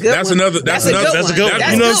help. That's him. Good one. another. That's a good another. one. That's a good.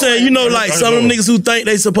 That's You know what I'm good saying? one. You know, like some of them niggas who think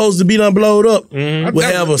they supposed to be done blowed up will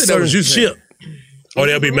have a certain chip. Oh,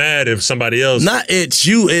 they'll be mad if somebody else. Not at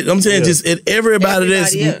you. I'm saying just at everybody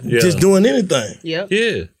that's Everybody, just doing anything. Yep.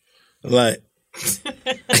 Yeah. Like,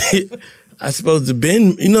 I supposed to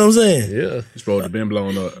been, you know what I'm saying? Yeah. You're supposed to been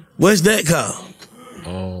blown up. What's that called?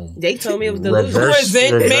 They told me it was delusion. Reverse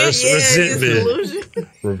Resentment. resentment.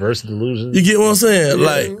 Reverse delusion. You get what I'm saying?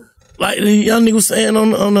 Like the young nigga was saying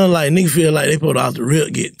on the like, nigga feel like they put off the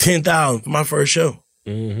rip, get 10,000 for my first show.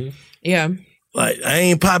 Mm-hmm. Yeah. Like, I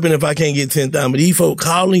ain't popping if I can't get 10,000. But these folk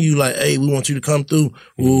calling you like, hey, we want you to come through.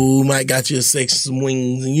 Ooh, might got you a section, some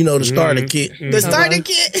wings, and you know the starter kit. The starter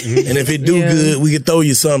kit. And if it do good, we can throw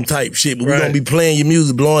you some type shit. But we gonna be playing your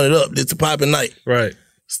music, blowing it up. It's a popping night. Right.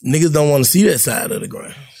 Niggas don't want to see that side of the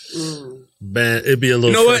grind. Man, it'd be a little.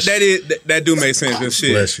 You know what? fresh. That do make sense. Good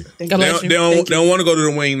shit. Bless you. They don't want to go to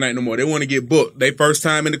the wing night no more. They want to get booked. They first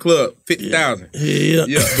time in the club, 50,000. Yeah.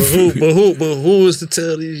 But who is to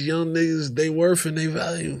tell these young niggas they worth and they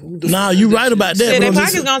value? Nah, you right about that. Shit, but their I'm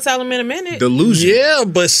pocket's just- gonna tell them in a minute. Delusion. Yeah,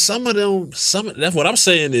 but some of them, that's what I'm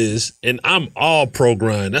saying is, and I'm all pro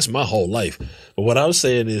grind. That's my whole life. But what I'm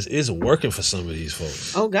saying is, it's working for some of these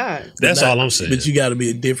folks. Oh God. That's all I'm saying. But you got to be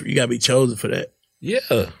you got to be chosen for that. Yeah,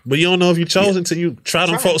 but you don't know if you chosen until you try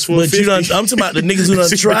them folks for But 50. you done, I'm talking about the niggas who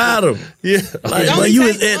done tried them. Yeah, Like, but you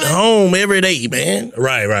was at home every day, man.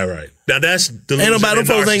 Right. Now that's delusion. Ain't nobody, them and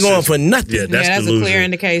folks ain't going narcissism. for nothing. Yeah, that's that's delusion. a clear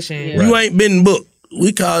indication. You ain't been booked.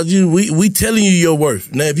 we called you. We telling you your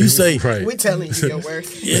worth. Now, if you say we telling you your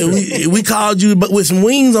worth. Yeah, we called you, but with some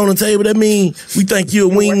wings on the table. That means we think you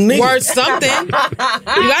a wing nigga. Worth something.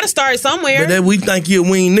 You got to start somewhere. But that we think you a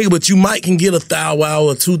wing nigga, but you might can get 1,000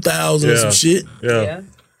 or 2,000 or some shit. Yeah.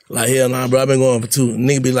 Like, hell nah, bro, I've been going for 2.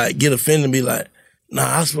 Nigga be like, get offended and be like,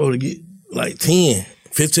 nah, I supposed to get like 10,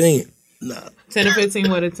 15. Nah. 10 or 15,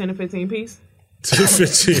 what, a 10 or 15 piece?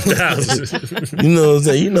 15,000. You know what I'm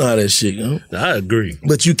saying? You know how that shit go. I agree.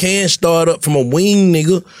 But you can start up from a wing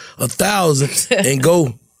nigga, 1,000, and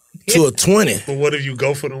go to a 20. But what if you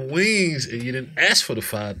go for the wings and you didn't ask for the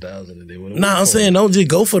 5,000 and they would? Nah, I'm saying don't just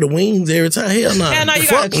go for the wings every time. Hell nah. Hell no, you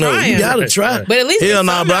gotta try You 'em. gotta try. But at least hell there's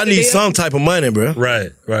nah, something bro. I out need there. some type of money, bro.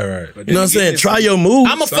 Right. You know what I'm saying? Try your move.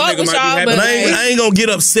 I'ma fuck with y'all, but I ain't gonna get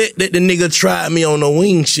upset that the nigga tried me on the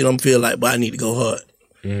wing shit. I'm feel like, but I need to go hard.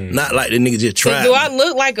 Not like the nigga just tried. Do I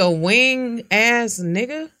look like a wing ass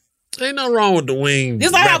nigga? Ain't nothing wrong with the wing.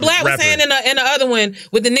 Just like how Black was saying in the other one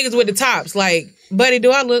with the niggas with the tops. Like, buddy,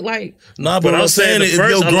 do I look like? Nah, but I'm saying if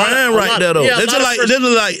your grind right there though,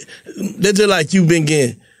 that's just like you been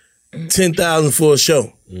getting 10,000 for a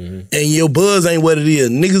show, and your buzz ain't what it is.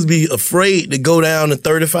 Niggas be afraid to go down to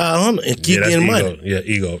 3,500 and keep getting money.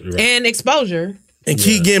 Ego. Right. And exposure. And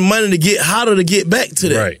keep getting money to get hotter to get back to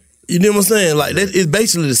that. Right. You know what I'm saying? Like, that is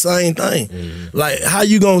basically the same thing. Like, how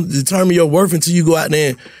you gonna determine your worth until you go out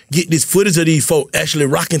there and get this footage of these folk actually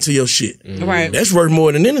rocking to your shit? Right. That's worth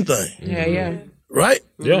more than anything. Yeah. Right?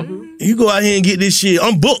 Yeah. You go out here and get this shit.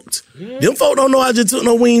 I'm booked. Them folk don't know I just took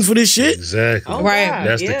no wings for this shit. Exactly. Right.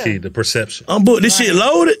 That's the key, the perception. I'm booked. This shit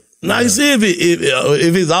loaded. Now you see if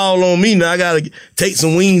it's all on me, now I gotta take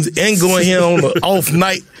some wings and go in here on the off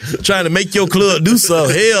night trying to make your club do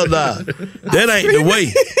something. Hell nah. That ain't the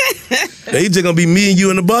way. They just gonna be me and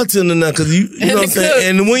you and the bartender now, cause you know what I'm saying,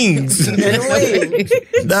 and the wings.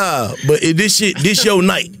 Nah, but if this your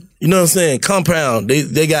night. You know what I'm saying? Compound.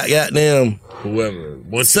 They got goddamn whoever.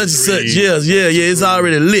 Such and such. Yeah. It's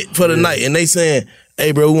already lit for the night. And they saying,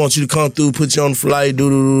 hey bro, we want you to come through, put you on the flight,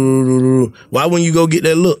 do. Why wouldn't you go get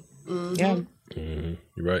that look? Yeah. You're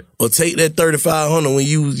right. Or take that 3,500 when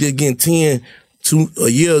you was just getting 10 a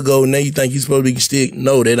year ago, now you think you supposed to be still.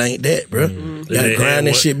 No, that ain't that, bro. You gotta grind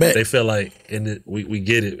that shit back. They feel like, we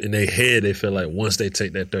get it, in their head, they feel like once they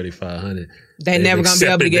take that 3,500, they never gonna be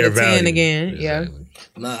able to get a 10 again. Exactly. Yeah.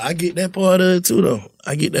 Nah, I get that part of it too, though.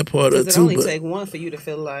 It only take one for you to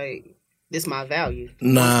feel like this my value.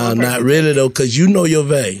 Nah, not really though, cause you know your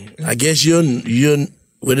value. I guess you're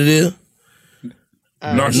what it is.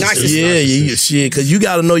 Narcissist. Yeah, shit. Cause you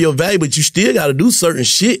gotta know your value, but you still gotta do certain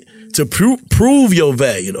shit to prove your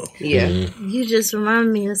value, though. Yeah. You just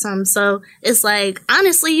remind me of something. So it's like,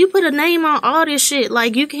 honestly, you put a name on all this shit.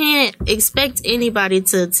 Like, you can't expect anybody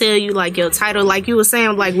to tell you, like, your title. Like you were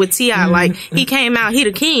saying, like, with T.I., like, he came out, he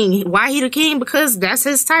the king. Why he the king? Because that's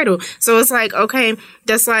his title. So it's like, okay,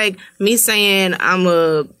 that's like me saying I'm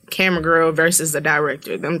a camera girl versus a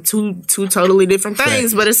director. Them two totally different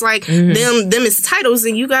things. But it's like them is titles,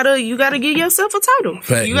 and you gotta give yourself a title.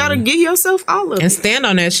 Fact. You gotta give yourself all of it. And stand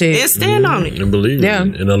on that shit. And stand on it. And believe it.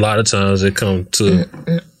 And a lot of times it come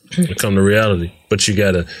to reality. But you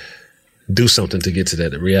gotta do something to get to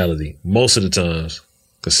that reality. Most of the times,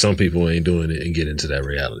 because some people ain't doing it and get into that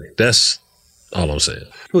reality. That's all I'm saying.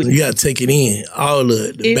 You gotta take it in, all of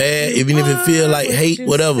it, the bad, even if it feel like hate,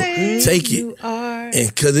 whatever, take it, and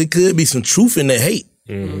because it could be some truth in that hate.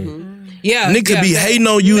 Yeah, and it could be hating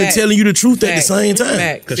on you and telling you the truth at the same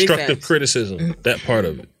time. Constructive criticism, that part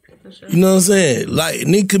of it. You know what I'm saying? Like,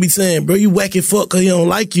 nigga could be saying, bro, you whack as fuck because he don't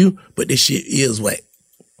like you, but this shit is whack.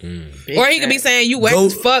 Or he could be saying you whack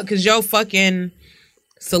as fuck because your fucking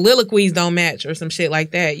soliloquies don't match or some shit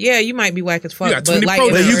like that. Yeah, you might be whack as fuck, but like,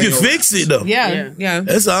 but you can fix it though. Yeah.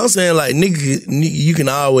 That's all I'm saying. Like, nigga, you can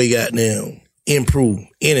always goddamn improve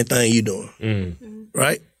anything you doing,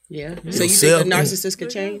 right? Yeah. So you think a narcissist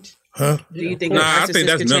could change? Huh? Do you think? I think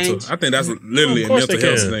that's mental. I think that's literally a mental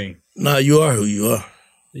health thing. Nah, you are who you are.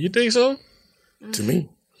 You think so? To me,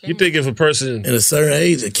 you think if a person at a certain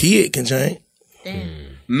age, a kid can change.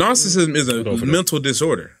 Narcissism is a mental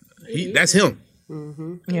disorder. That's him.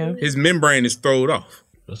 Yeah, his membrane is thrown off.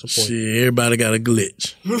 That's the point. Shit, everybody got a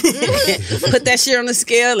glitch. Put that shit on the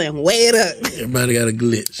scale and weigh it up. Everybody got a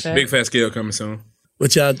glitch. Big fat scale coming soon.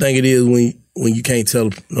 What y'all think it is when you can't tell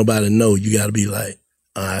nobody no? You got to be like,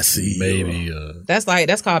 I see. Maybe.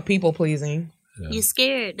 That's called people pleasing. Yeah. You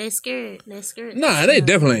scared? They're scared. Nah, they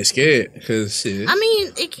definitely ain't scared. Cause shit. I mean,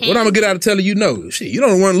 it can't. What I'm gonna get out of telling you no? Shit, you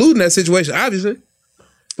don't want to lose in that situation, obviously.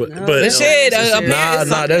 But shit,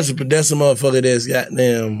 nah, that's a motherfucker that's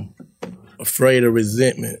goddamn afraid of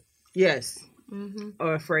resentment. Yes.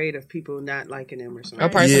 or afraid of people not liking them or something. A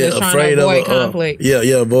person that's trying to avoid conflict.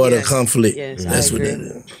 Avoid a conflict. Yes, that's I what agree.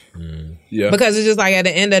 that is. Yeah. Because it's just like at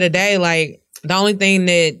the end of the day, like the only thing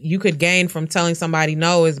that you could gain from telling somebody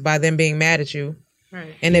no is by them being mad at you.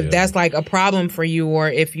 Right. And if that's like a problem for you, or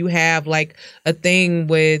if you have like a thing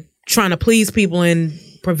with trying to please people and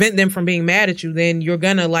prevent them from being mad at you, then you're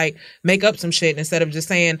gonna like make up some shit instead of just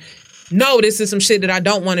saying, no, this is some shit that I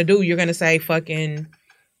don't want to do. You're gonna say fucking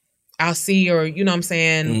I'll see, or you know what I'm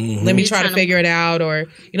saying, let me try to figure it out, or you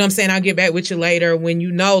know what I'm saying, I'll get back with you later, when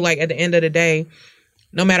you know like at the end of the day,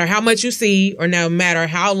 no matter how much you see or no matter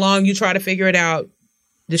how long you try to figure it out,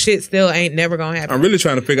 the shit still ain't never gonna happen. I'm really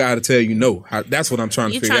trying to figure out how to tell you no. That's what I'm trying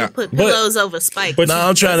to You figure trying out. to put pillows over spikes. But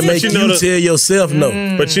I'm trying to make you tell yourself no.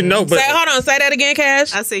 But you know, but hold on, say that again,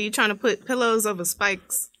 Cash. I said you trying to put pillows over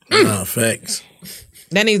spikes. Nah, facts.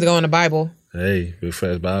 That needs to go in the Bible. Hey, Big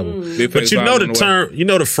Fast Bible. Big But Fast you know Bible the on the term, you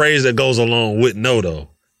know the phrase that goes along with no though.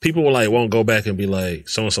 People will like won't go back and be like,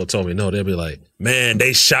 so and so told me no. They'll be like, man,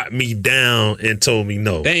 they shot me down and told me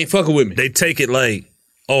no. They ain't fucking with me. They take it like,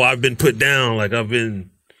 oh, I've been put down, like I've been,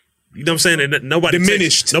 you know what I'm saying? And nobody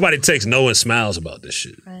diminished. Nobody takes no and smiles about this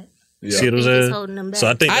shit. Right. Yeah. See what I'm Niggas saying? holding them back. So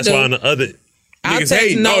I think I that's do. why on the other, I'll Niggas take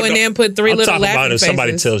hating. no Oh, and no. then put three I'm little talking about laughing if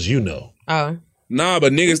somebody faces. tells you no. Oh. Nah,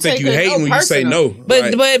 but niggas think take you it hating no when you say no. But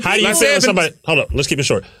How do you feel if somebody? Hold up, let's keep it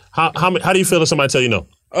short. How do you feel if somebody tell you no?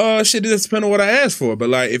 Shit, it just depends on what I asked for. But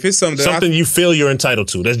like, if it's something that Something you feel you're entitled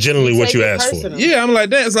to. That's generally what you ask for. Yeah, I'm like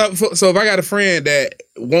that. So if I got a friend that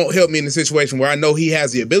won't help me in a situation where I know he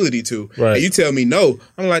has the ability to, Right. and you tell me no,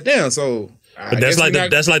 I'm like, damn. So, But that's like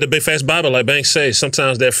that's like the Big Fast Bible. Like Banks say,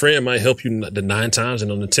 sometimes that friend might help you the 9 times,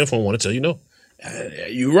 and on the 10th one, want to tell you no.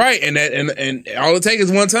 You're right, and all it takes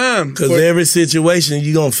is one time. Because every situation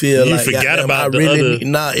you gonna feel You like forgot goddamn, about I the really other-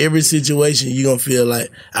 nah. Every situation you gonna feel like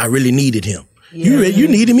I really needed him. You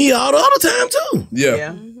needed me all the time too.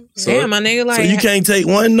 Yeah. Damn, my nigga, like So you can't take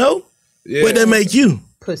one no. Yeah. What that make you?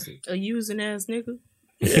 Pussy. A using ass nigga.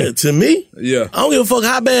 Yeah, to me. Yeah. I don't give a fuck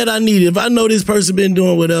how bad I need it. If I know this person been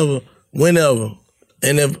doing whatever, whenever,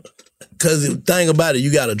 and if, because the thing about it,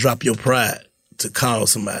 you got to drop your pride to call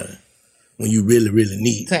somebody when you really, really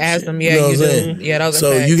need to ask them, You yeah, know what you I'm do. saying? Yeah, those are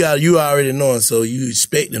So facts. you already knowing, so you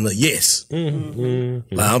expecting a yes.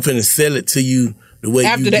 Mm-hmm. Like I'm finna sell it to you the way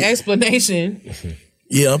After you the get- explanation,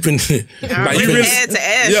 Yeah, I'm finna. I really had to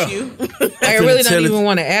ask you. I really tell don't it- even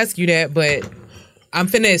want to ask you that, but I'm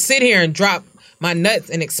finna sit here and drop my nuts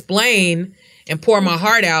and explain and pour my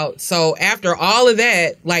heart out. So after all of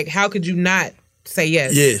that, like, how could you not say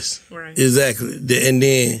yes? Yes, exactly. And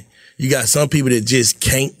then you got some people that just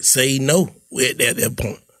can't say no at that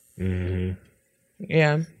point.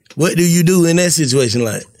 Yeah. What do you do in that situation?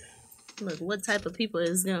 Like, Look, what type of people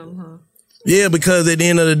is them, huh? yeah, because at the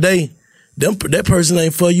end of the day, that person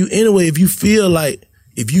ain't for you anyway. If you feel like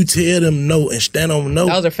if you tell them no and stand on no,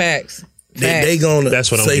 Those are facts. they gonna That's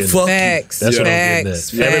what I'm say getting fuck at. Facts. That's what I'm getting at.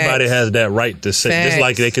 Facts. Everybody has that right to say, just Facts.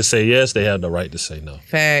 like they can say yes, they have the right to say no.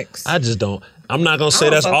 Facts. I just don't. I'm not gonna say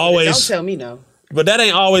don't that's fuck with it. always. Don't tell me no. But that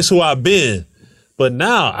ain't always who I've been. But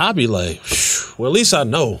now I be like, well, at least I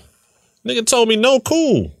know. Nigga told me no,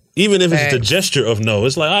 cool. Even if it's the gesture of no,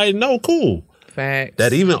 it's like, all right, no, cool. Facts.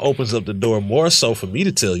 That even opens up the door more so for me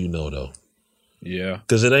to tell you no, though. Yeah.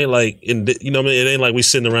 Because it ain't like, you know what I mean? It ain't like we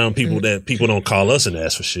sitting around people that people don't call us and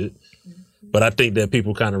ask for shit. But I think that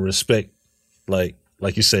people kind of respect, like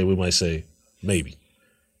you say, we might say, maybe.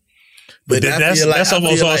 But then I that's feel like- that's I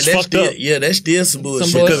almost feel all like that's fucked still- up. Yeah, that's still some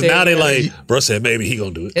bullshit. Because now they like, bro said maybe he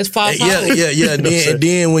gonna do it. It's false Yeah. hope. And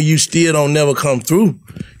then when you still don't never come through,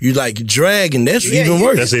 you like dragging. That's even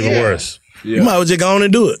worse. That's even worse. You might as well just go on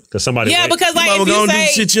and do it. Because somebody. Yeah, because like you if might as well you go and do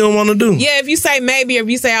say shit you don't want to do. yeah, if you say maybe, or if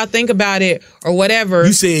you say I'll think about it or whatever,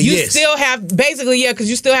 You said you yes. still have basically because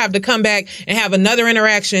you still have to come back and have another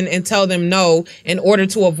interaction and tell them no in order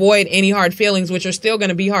to avoid any hard feelings, which are still going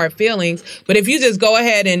to be hard feelings. But if you just go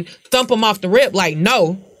ahead and thump them off the rip like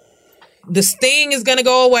no, the sting is going to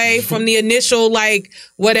go away from the initial like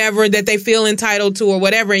whatever that they feel entitled to or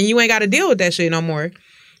whatever, and you ain't got to deal with that shit no more.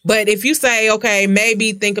 But if you say, okay,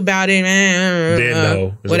 maybe think about it, Then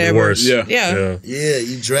no. It's whatever. worse. Yeah. Yeah,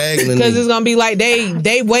 you dragging. Because it's gonna be like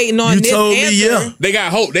they waiting on You this told me, answer. yeah. They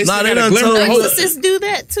got hope. They Nah, still they got a done glimmer of told hope. Narcissists do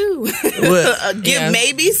that too. What? Give Yeah.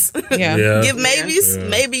 maybes. Yeah. Yeah. Give maybes. Yeah.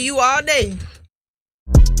 Maybe you all day.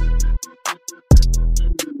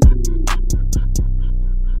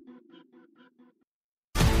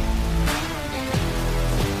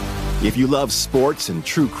 If you love sports and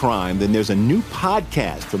true crime, then there's a new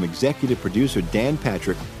podcast from executive producer Dan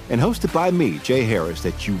Patrick and hosted by me, Jay Harris,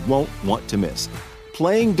 that you won't want to miss.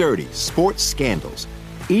 Playing Dirty: Sports Scandals.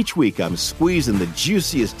 Each week, I'm squeezing the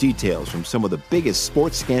juiciest details from some of the biggest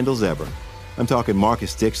sports scandals ever. I'm talking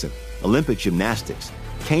Marcus Dixon, Olympic gymnastics,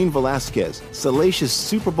 Cain Velasquez, salacious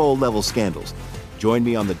Super Bowl-level scandals. Join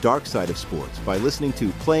me on the dark side of sports by listening to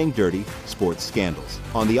Playing Dirty Sports Scandals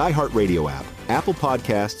on the iHeartRadio app, Apple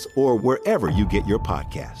Podcasts, or wherever you get your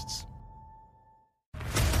podcasts.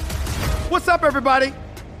 What's up, everybody?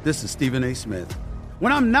 This is Stephen A. Smith.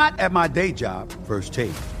 When I'm not at my day job, First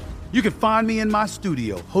Take, you can find me in my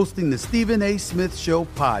studio hosting the Stephen A. Smith Show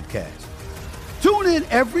podcast. Tune in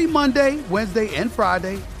every Monday, Wednesday, and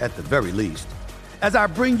Friday, at the very least, as I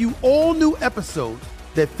bring you all new episodes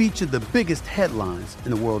that feature the biggest headlines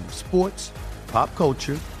in the world of sports, pop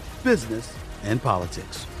culture, business, and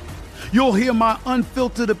politics. You'll hear my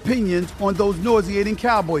unfiltered opinions on those nauseating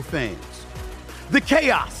Cowboy fans, the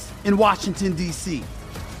chaos in Washington, D.C.,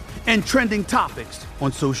 and trending topics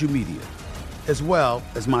on social media, as well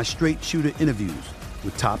as my straight shooter interviews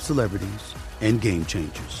with top celebrities and game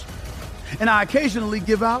changers. And I occasionally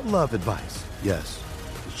give out love advice. Yes,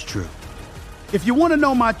 it's true. If you want to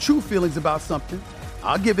know my true feelings about something,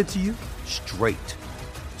 I'll give it to you straight.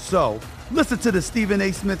 So listen to the Stephen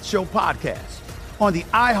A. Smith Show podcast on the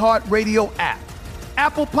iHeartRadio app,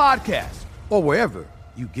 Apple Podcasts, or wherever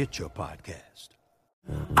you get your podcast.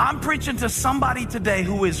 I'm preaching to somebody today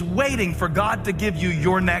who is waiting for God to give you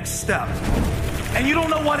your next step. And you don't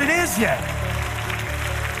know what it is yet.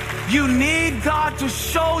 You need God to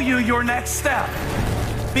show you your next step.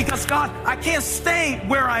 Because God, I can't stay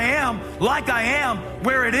where I am, like I am,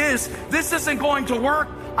 where it is. This isn't going to work.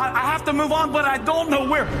 I have to move on, but I don't know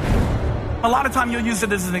where. A lot of time you'll use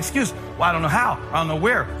it as an excuse. Well, I don't know how. I don't know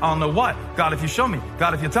where. I don't know what. God, if you show me.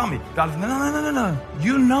 God, if you tell me. God, if... No.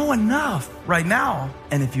 You know enough right now.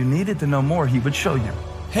 And if you needed to know more, he would show you.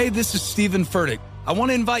 Hey, this is Stephen Furtick. I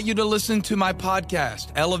want to invite you to listen to my podcast,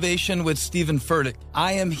 Elevation with Stephen Furtick.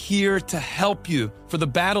 I am here to help you for the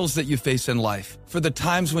battles that you face in life, for the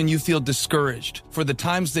times when you feel discouraged, for the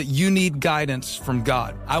times that you need guidance from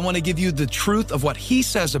God. I want to give you the truth of what he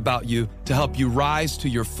says about you to help you rise to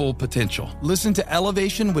your full potential. Listen to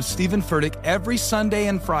Elevation with Stephen Furtick every Sunday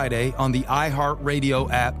and Friday on the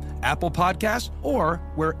iHeartRadio app, Apple Podcasts, or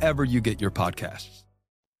wherever you get your podcasts.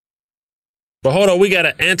 But hold on, we got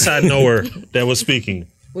an anti-knower that was speaking.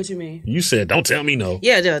 What you mean? You said, don't tell me no.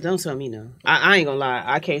 Yeah, don't tell me no. I ain't gonna lie.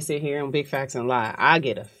 I can't sit here on Big Facts and lie. I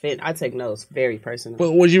get offended. I take no's very personal.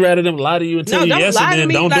 But would you rather them lie to you and tell you yes and then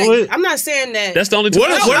don't do it? I'm not saying that. That's the only time.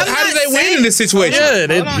 How do they win in this situation?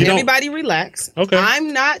 Hold on, everybody relax. Okay.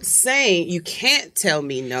 I'm not saying you can't tell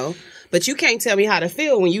me no, but you can't tell me how to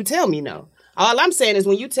feel when you tell me no. All I'm saying is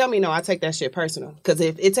when you tell me no, I take that shit personal. Because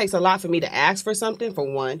it takes a lot for me to ask for something, for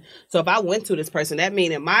one. So if I went to this person, that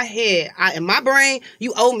means in my head, in my brain,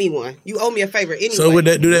 you owe me one. You owe me a favor anyway. So would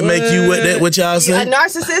that make you what y'all say? A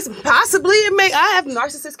narcissist? Possibly. I have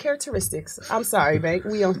narcissist characteristics. I'm sorry, babe.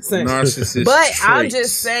 We on the same. Narcissist But traits. I'm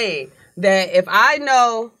just saying that if I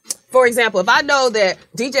know, for example, if I know that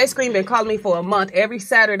DJ Scream been calling me for a month every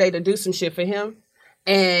Saturday to do some shit for him,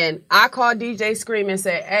 and I called DJ Scream and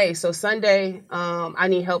said, hey, so Sunday, I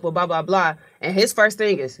need help with blah, blah, blah. And his first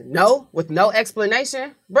thing is no, with no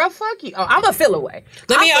explanation. Bro, fuck you. Oh, I'm a feel away.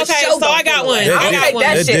 So I got one. I take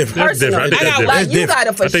that shit personal. I got like, you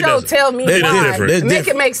gotta for sure tell me why. Make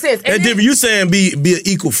it make sense. That's different. You saying be an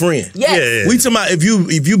equal friend. Yes. Yeah. We talking about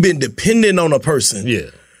if you been dependent on a person. Yeah.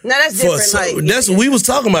 No, that's different. That's what we was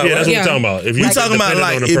talking about. Yeah, right? that's what we're talking about. If you we talking about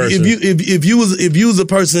like if you was a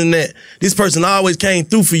person that this person always came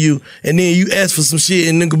through for you, and then you ask for some shit,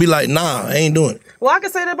 and then could be like, nah, I ain't doing it. Well, I can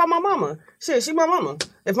say that about my mama. Shit, she my mama.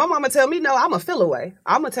 If my mama tell me no, I'm a feel away.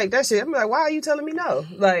 I'm gonna take that shit. I'm like, why are you telling me no?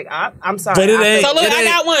 Like, I'm sorry. But it ain't. So look, I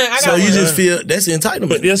got one. So you just feel that's entitlement.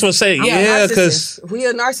 But that's what I'm saying. Yeah, because we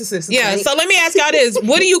a narcissist. Yeah. Okay? So let me ask y'all this: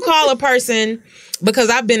 what do you call a person?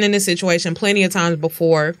 Because I've been in this situation plenty of times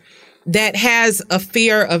before. That has a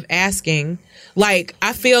fear of asking. Like,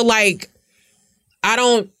 I feel like I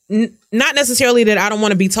don't, not necessarily that I don't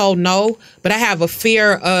want to be told no, but I have a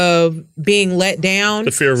fear of being let down.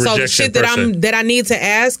 The fear of rejection. So the shit that I need to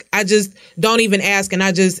ask, I just don't even ask, and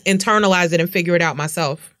I just internalize it and figure it out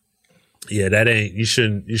myself. Yeah, that ain't, you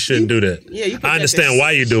shouldn't do that. Yeah, I understand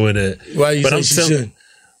why you're doing it. Why you but say I'm she telling, shouldn't?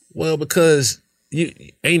 well, because you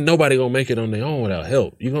ain't nobody gonna make it on their own without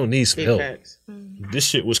help. You're gonna need some help. Facts. This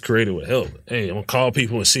shit was created with help. Hey, I'm gonna call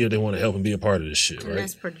people and see if they want to help and be a part of this shit, right?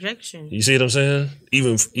 That's projection. You see what I'm saying?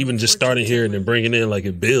 Even just starting here and then bringing in like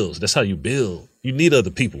it builds. That's how you build. You need other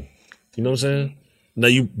people. You know what I'm saying? Now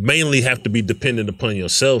you mainly have to be dependent upon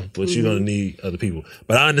yourself, but you're gonna need other people.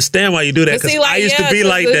 But I understand why you do that because I used to be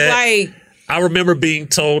like that. I remember being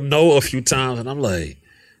told no a few times, and I'm like,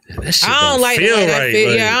 That shit I don't like the feel way that right. feel.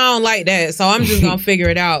 Like, Yeah, I don't like that. So I'm just gonna figure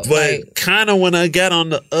it out. but kind of when I got on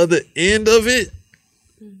the other end of it,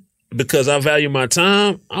 because I value my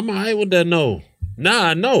time, I'm all right with that no. Nah,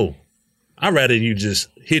 I know. I'd rather you just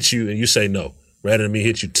hit you and you say no, rather than me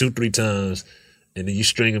hit you 2-3 times and then you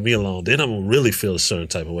stringing me along. Then I'm gonna really feel a certain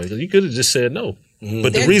type of way. Because you could have just said no.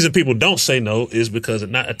 But the reason people don't say no is because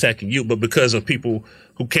of not attacking you, but because of people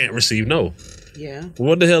who can't receive no. Yeah.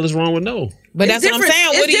 What the hell is wrong with no? But that's what I'm saying.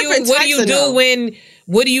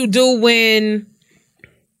 What do you do when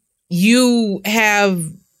you have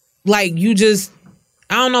like you just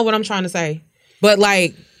I don't know what I'm trying to say. But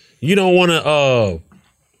like you don't want to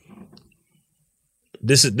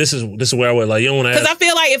this is where I was like you don't want to because I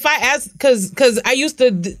feel like if I ask because I used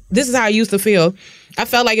to this is how I used to feel. I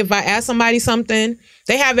felt like if I ask somebody something,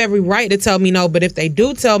 they have every right to tell me no. But if they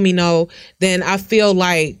do tell me no, then I feel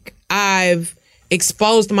like I've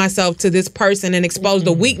exposed myself to this person and exposed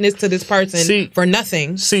the weakness to this person for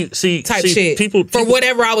nothing. Type shit. People for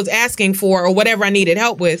whatever I was asking for or whatever I needed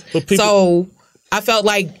help with. So I felt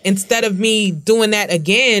like instead of me doing that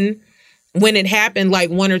again, when it happened like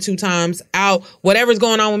 1 or 2 times out, whatever's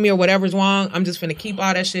going on with me or whatever's wrong, I'm just finna keep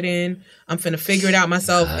all that shit in. I'm finna figure it out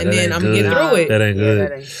myself and then I'm gonna get through it. That ain't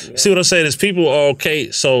good. See what I'm saying is people are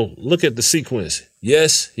okay. So look at the sequence.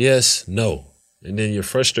 Yes, yes, no. And then you're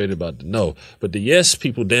frustrated about the no. But the yes,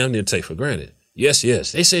 people damn near take for granted. Yes,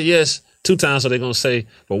 yes. They say yes 2 times, so they're going to say,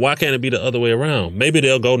 but why can't it be the other way around? Maybe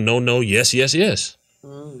they'll go no, no, yes, yes, yes.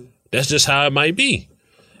 That's just how it might be.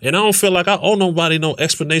 And I don't feel like I owe nobody no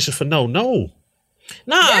explanation for no. No.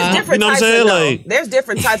 Nah. There's different You know what I'm types saying? of no. Like, There's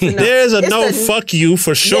different types of no. There's a It's no, the- fuck you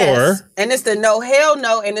for sure. Yes. And it's the no, hell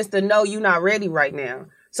no, and it's the no, you not ready right now.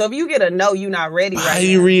 So if you get a no, you not ready How right do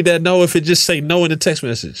you read that no if it just say no in the text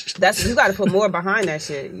message? That's you got to put more behind that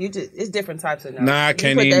shit. You just it's different types of no. Nah, I You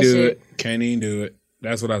can't put even that do shit- it. Can't even do it.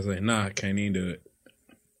 That's what I say. Nah, I can't even do it.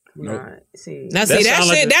 Nope. See, Now, see, that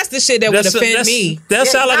shit, that's the shit that would offend me. That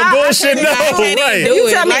sound like a bullshit no, right? Do You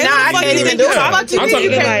it. tell me, Like, nah, I fuck can't you even do do it. it. Fuck you, I'm mean you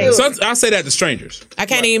talking- can't do it. I say that to strangers. I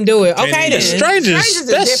can't even do it. Can't Okay, even then. do it. Strangers, Strangers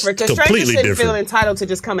that's is different because strangers completely shouldn't feel different. entitled to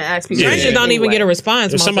just come and ask people. Strangers don't even get a response.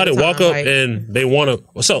 If most somebody of the walk time. up Like, and they want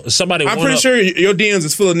to, so somebody. I'm wanna, pretty sure your DMs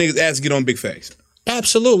is full of niggas asking to get on Big Facts.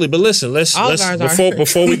 Absolutely, but listen, let's All ours are.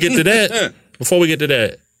 before we get to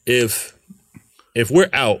that, if we're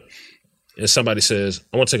out and somebody says,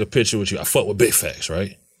 I want to take a picture with you, I fuck with Big Facts,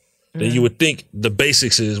 right? Then you would think the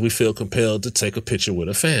basics is we feel compelled to take a picture with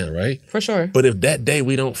a fan, right? For sure. But if that day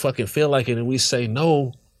we don't fucking feel like it and we say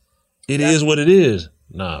no, it is what it is.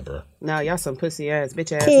 Nah, bro. Nah, y'all some pussy ass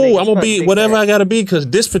bitch ass. Cool, niggas. I'm gonna Fuck be Big whatever Facts. I gotta be because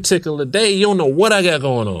this particular day, you don't know what I got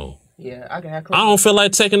going on. Yeah, I can have I don't feel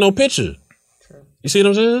like taking no picture. You see what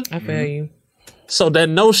I'm saying? I feel you. So that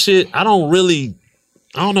no shit, I don't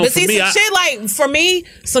know. But For see, me, some shit like for me,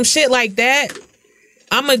 some shit like that,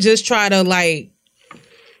 I'ma just try to like.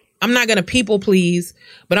 I'm not gonna people please,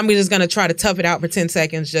 but I'm just gonna try to tough it out for 10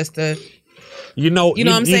 seconds just to. You know what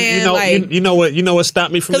I'm saying? You know what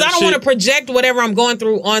stopped me from Because that I don't shit? want to project whatever I'm going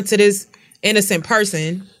through onto this innocent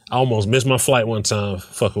person. I almost missed my flight one time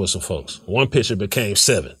fucking with some folks. One picture became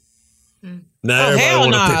 7. Now Oh, everybody hell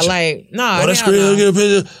want nah. a picture. Like, nah. Oh, that's hell great. nah. Get a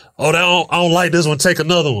picture. Oh, I don't like this one. Take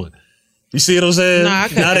another one. You see what I'm saying? Nah, I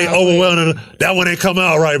couldn't now they help it. overwhelming. That one ain't come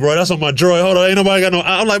out right, bro. That's on my droid. Hold on, ain't nobody got no.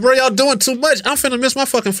 I'm like, bro, y'all doing too much. I'm finna miss my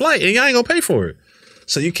fucking flight, and y'all ain't gonna pay for it.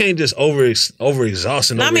 So you can't just over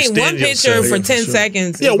exhaust and I mean, one overextend picture yourself. for 10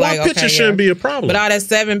 seconds. Yeah, is one like, picture okay, shouldn't be a problem. But all that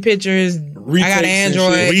 7 pictures, I got Retakes an and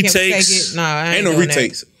Android. shit. Can't take Retakes. it. Nah, I Ain't no doing that.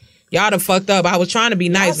 retakes. Y'all done fucked up. I was trying to be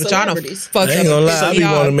nice, but y'all done fucked I up. ain't gonna lie, I be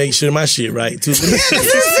Y'all- want to make sure my shit right too.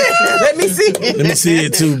 Let me see. Let me see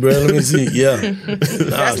it too, bro. Let me see. Yeah,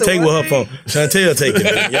 nah, take with her phone. Chantel take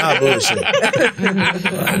it. Y'all bullshit.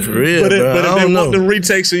 Like, for real, But if, bro. but I if they don't know. want the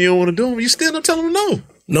retakes and you don't want to do them, you still don't tell them no.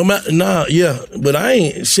 No matter, nah, yeah, but I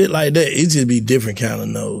ain't shit like that. It just be different kind of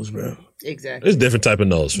no's, bro. Exactly. It's different type of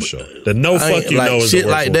no's for sure. The no I fuck ain't- you like know is shit the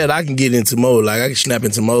word like for that. it. I can get into mode. Like I can snap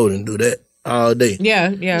into mode and do that all day. Yeah,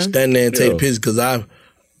 yeah. Stand there and take Yeah. pictures because I'm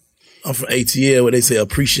from ATL where they say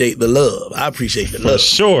appreciate the love. I appreciate the For love.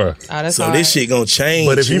 sure. Oh, that's So hard. this shit gonna change.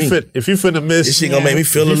 But if you me. finna miss, this shit gonna make me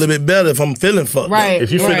feel a little bit better if I'm feeling fucked up. Right.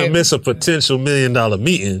 if you finna right. miss a potential $1 million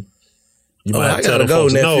meeting, you Oh, might I tell gotta them go,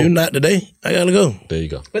 folks nephew. no. Not today. I gotta go. There you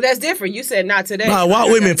go. But that's different. You said not today. Nah, walk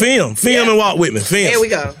with me. Film and walk with me. Film. There we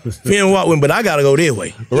go. Film and walk with me, but I gotta go their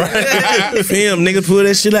way. Right. Film, nigga, pull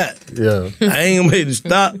that shit out. Yeah. I ain't gonna make it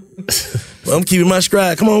stop. But I'm keeping my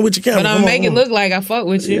stride. Come on with your camera. But I'm Come gonna make on. it look like I fuck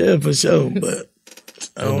with you. Yeah, for sure. But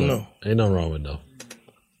I don't know. Ain't nothing wrong with no.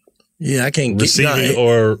 Yeah, I can't get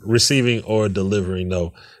Receiving or delivering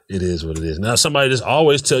no It is what it is. Now, if somebody just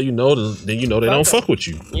always tell you no, then you know they don't fuck with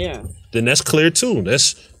you. Yeah. Then that's clear too.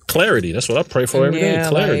 That's clarity. That's what I pray for every day.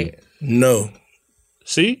 Clarity. Like, no.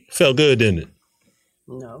 See? Felt good, didn't it?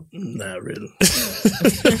 No. Not really.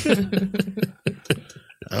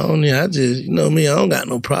 I just, you know me, I don't got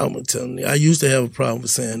no problem with telling you. I used to have a problem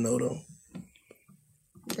with saying no, though.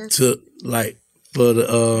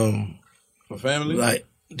 For family? Like,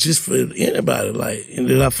 just for anybody, like, and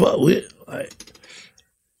that I fuck with, like,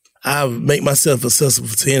 I make myself accessible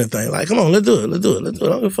to anything. Like, come on, let's do it. I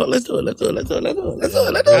don't give a fuck. Let's do it.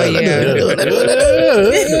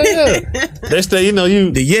 Next thing you know,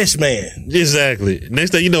 you the yes man. Exactly.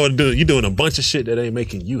 Next thing you know, you're doing a bunch of shit that ain't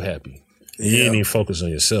making you happy. You ain't even focus on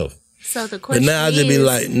yourself. So the question But now I just be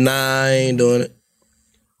like, nah, I ain't doing it.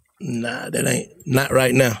 Nah, that ain't not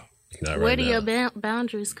right now. Where do your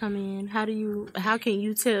boundaries come in? How can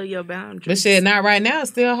you tell your boundaries? But shit, not right now.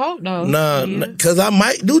 Still hope though. Nah, because I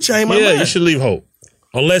might do change my mind. Yeah, you should leave hope.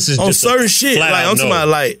 Unless it's on just certain shit. Like I'm talking about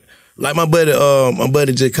like my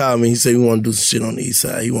buddy just called me. He said we want to do some shit on the east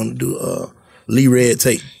side. He want to do Lee Red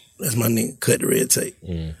Tape. That's my nigga. Cut the red tape.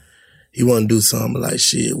 He want to do something like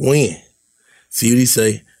shit. When? See what he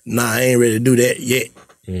say? Nah, I ain't ready to do that yet.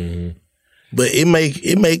 But it may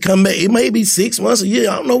come back. It may be 6 months, a year.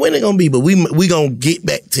 I don't know when it's gonna be, but we gonna get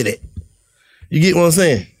back to that. You get what I'm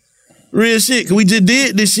saying? Real shit. Cause we just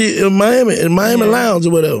did this shit in Miami Lounge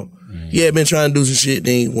or whatever. Yeah, been trying to do some shit.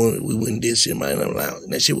 Then we went and did shit in Miami Lounge,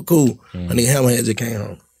 and that shit was cool. My nigga Hammerhead just came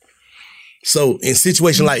home. So in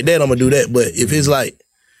situation like that, I'm gonna do that. But if it's like,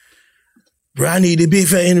 bro, I need the big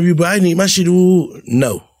fat interview, but I need my shit.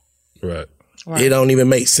 No, right. It don't even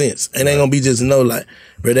make sense. It ain't gonna be just no like,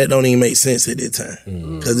 bro, that don't even make sense at that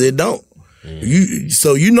time. Cause it don't.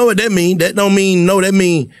 So you know what that mean. That don't mean no, that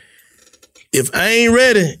mean if I ain't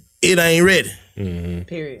ready, it ain't ready.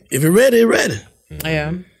 Period. If it ready, it ready.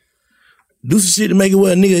 Yeah. Do some shit to make it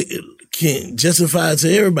where a nigga can justify it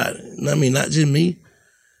to everybody. I mean, not just me.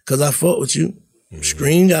 Cause I fought with you.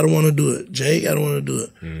 Scream gotta wanna do it. Jay gotta wanna do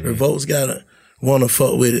it. Revolt's gotta wanna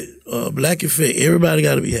fuck with it. Black Effect, everybody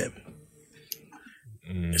gotta be happy.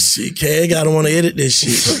 Shit, Kay gotta wanna edit this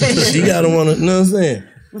shit. She gotta wanna, you know what I'm saying?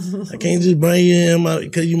 I can't just bring you in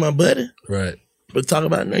because you my buddy. Right. But talk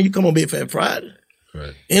about it now. You come on Big Fat Friday.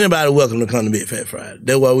 Right. Anybody welcome to come to Big Fat Friday.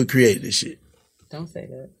 That's why we created this shit. Don't say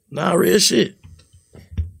that. Nah, real shit.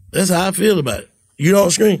 That's how I feel about it. You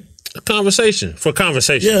don't scream. A conversation. For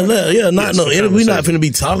conversation. Yeah, not Yes, no. for We not finna be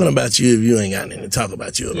talking about you if you ain't got anything to talk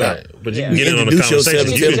about you about. Right. But you can get in on the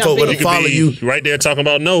conversation. You can follow you right there talking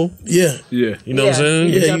about no. Yeah. Yeah. You know what I'm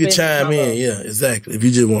saying? Yeah, you can chime in. Yeah, exactly. If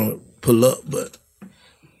you just want to pull up, but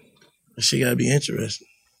that shit gotta be interesting,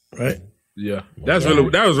 right? Yeah. That was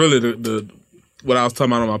really the what I was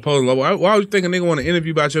talking about on my post. Why would you think a nigga want to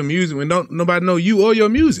interview about your music when nobody know you or your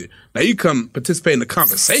music? Now you come participate in the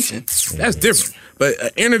conversation. That's different. But an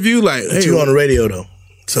interview like, But you on the radio though,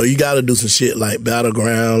 so you got to do some shit like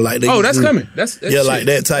Battleground, like that's coming. That's yeah, like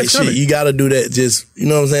that type shit. You got to do that. Just you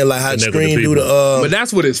know what I'm saying, like how Scream do the. But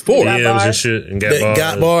that's what it's for. DMs and shit and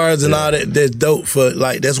got bars and all that. That's dope for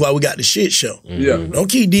like. That's why we got the shit show. Yeah. Don't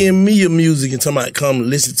keep DMing me your music and somebody come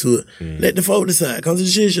listen to it. Let the folk decide. Come to the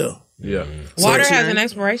shit show. Yeah. Water has an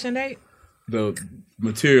expiration date? The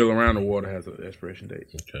material around the water has an expiration date.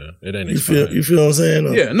 Okay. It ain't You feel what I'm saying?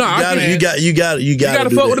 Though? Yeah, no, you got to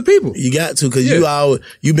fuck with the people. You got to because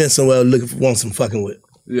you been somewhere want some fucking with.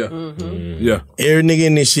 Yeah. Yeah. Every nigga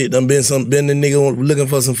in this shit done been the nigga looking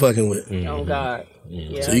for some fucking with. Oh God.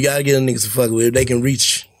 Yeah. So you gotta get a nigga some fucking with if they can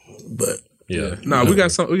reach. But No, we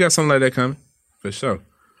got something like that coming for sure.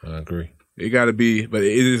 I agree. It got to be, but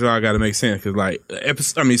it is all got to make sense because, like,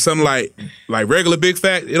 something like regular Big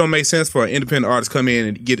Fat, it don't make sense for an independent artist come in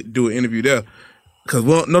and do an interview there because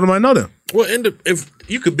nobody know them. Well, if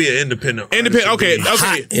you could be an independent, okay, that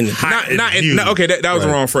was the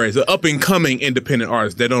wrong phrase. An up and coming independent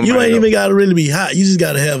artist that don't. You ain't even got to really be hot. You just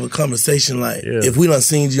got to have a conversation. Like if we done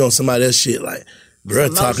seen you on somebody else shit, like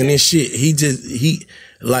bruh talking this shit, he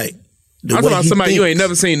like. I'm talking about somebody you ain't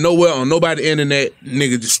never seen nowhere on nobody internet,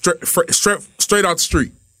 nigga, just straight out the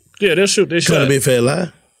street. Yeah, they'll shoot this shit. Come to Big Fat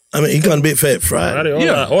Live. I mean, he come to Big Fat Friday.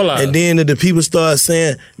 And then the people start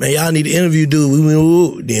saying, man, y'all need to interview dude. We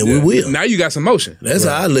will. Now you got some motion. That's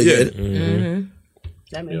how I look at it. Mm-hmm.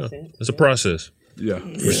 That makes sense. It's a process. Yeah,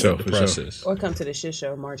 for sure. Process. Or come to the shit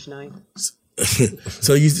show March 9th.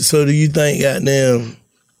 So do you think, goddamn,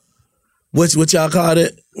 what y'all call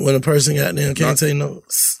it when a person goddamn can't say no?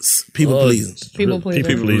 People pleasing. People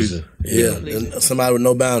pleasing. Yeah, and somebody with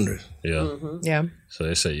no boundaries. Yeah. Yeah. So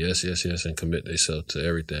they say yes, and commit themselves to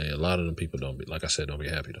everything. A lot of them people don't be, like I said, don't be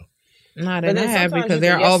happy though. No, they're not happy because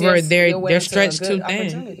they're over. They're stretched too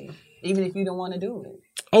thin. Even if you don't want to do it.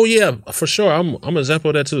 Oh yeah, for sure. I'm an example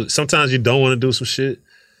of that too. Sometimes you don't want to do some shit,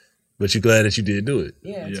 but you're glad that you did do it.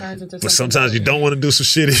 Yeah, it turns into. But sometimes you don't want to do some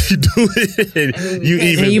shit if you do it, and you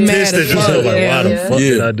even pissed at yourself like, why the fuck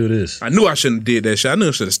did I do this? I knew I shouldn't have did that shit. I knew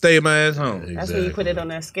I should have stayed my ass home. Exactly. That's when you put it on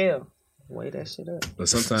that scale. Weigh that shit up. But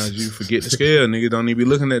sometimes you forget the scale. Nigga don't even be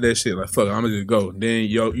looking at that shit. Like, fuck it, I'm gonna just go. Then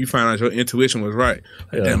you find out your intuition was right.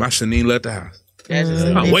 Like, damn, I shouldn't even left the house.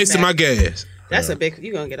 I'm wasting my gas. That's a big.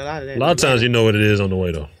 You're gonna get a lot of that. A lot of times you know what it is on the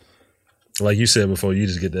way though. Like you said before, you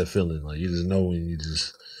just get that feeling. Like you just know when you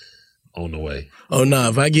just on the way. Oh no,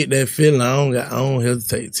 if I get that feeling, I don't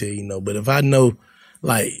hesitate to tell you no. But if I know,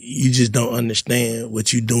 like, you just don't understand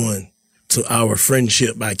what you doing to our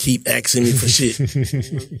friendship by keep asking me for shit.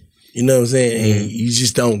 You know what I'm saying? And you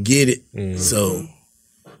just don't get it. So,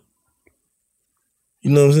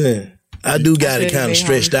 you know what I'm saying? I do got it kind of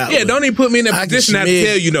stretched out. Yeah, don't even put me in that position I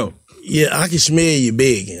tell you no. Yeah, I can smell you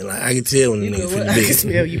begging. Like, I can tell when a nigga finna beg. I can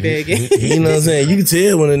smell you begging. You know what I'm saying? You can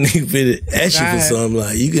tell when a nigga finna ask you for something.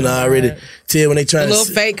 Like, you can already tell when they trying to... A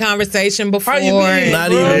little fake conversation before. Not even that.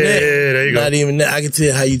 There you go. Not even that. I can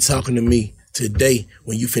tell how you talking to me today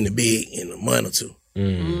when you finna beg in a month or two. You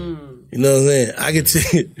know what I'm saying? I can tell.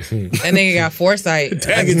 That nigga got foresight.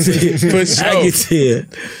 I can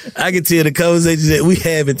tell the conversation that we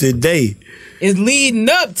having today is leading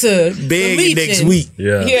up to begging next week.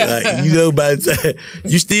 Yeah. Like, you know, by the time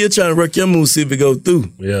you still trying to work your move, see if it go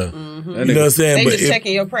through. Yeah. You know what I'm saying? They just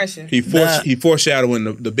checking your pressure. He foreshadowing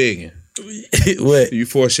the begging. What? You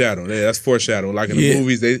foreshadow. Yeah, that's foreshadowing. Like in the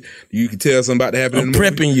movies, you can tell something about to happen. I'm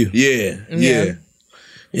prepping you. Yeah,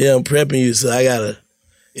 I'm prepping you. So I gotta.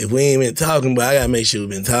 If we ain't been talking, but I gotta make sure we've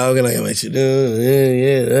been talking. I gotta make sure.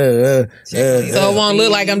 So it won't look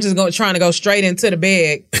like I'm just trying to go straight into the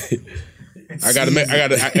bag. I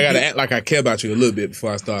gotta act like I care about you a little bit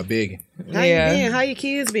before I start begging. How you been? How your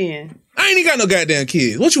kids been? I ain't even got no goddamn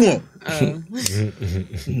kids. What you want?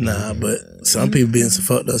 Nah, but some people be in some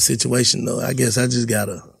fucked up situation though. I guess I just got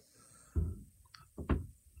a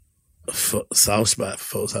soft spot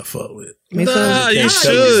for folks I fuck with. Nah, you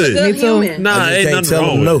should. Me too. Nah, ain't nothing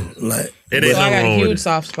wrong no. with it. Like, it ain't nothing I got wrong a with huge it.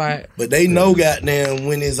 soft spot. But they know goddamn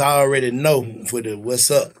when it's already no for the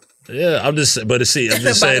what's up. Yeah, I'm just saying this.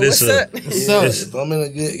 If I'm in a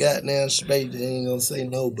good goddamn space, they ain't gonna say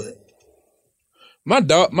no. But my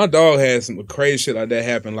dog had some crazy shit like that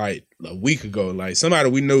happen like a week ago. Like somebody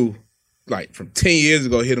we knew, like from 10 years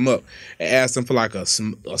ago, hit him up and asked him for like a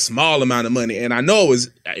small amount of money. And I know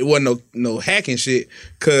it wasn't no hacking shit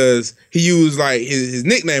because he used like his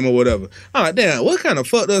nickname or whatever. I'm like, damn, what kind of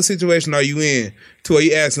fucked up situation are you in to where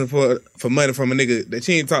you asking for money from a nigga that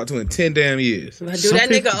you ain't talked to in 10 damn years? Do that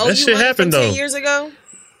nigga owe you money from 10 years ago?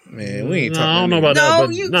 Man, we ain't talking. I don't know about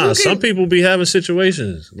that. But some people be having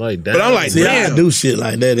situations like that. But I'm like, damn. I do shit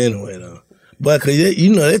like that anyway though. But cause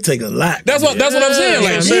you know they take a lot. That's what I'm saying.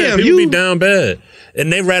 Like, damn, people be down bad,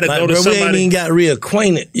 and they rather go to somebody. We ain't even got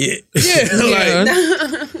reacquainted yet. Yeah, like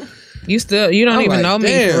you don't even know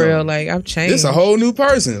me for real. Like I've changed. This a whole new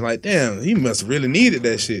person. Like damn, he must have really needed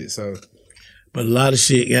that shit. So, but a lot of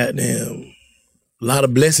shit, goddamn, a lot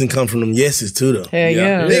of blessing come from them yeses too though. Hell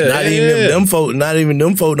yeah. Them folk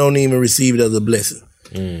don't even receive it as a blessing.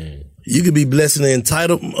 You could be blessing the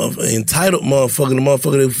entitled motherfucker, the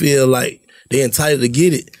motherfucker that feel like they entitled to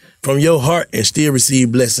get it from your heart and still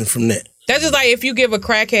receive blessing from that. That's just like if you give a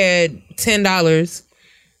crackhead $10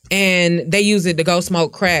 and they use it to go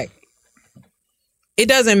smoke crack. It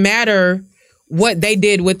doesn't matter what they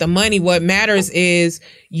did with the money. What matters is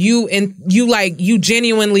you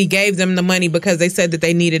genuinely gave them the money because they said that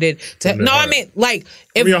they needed it to. No, I mean like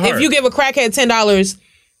if you give a crackhead $10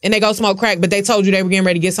 and they go smoke crack, but they told you they were getting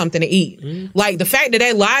ready to get something to eat. Like, the fact that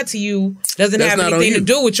they lied to you doesn't have anything to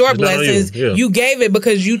do with your blessings. You gave it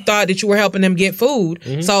because you thought that you were helping them get food.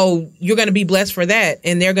 So you're going to be blessed for that.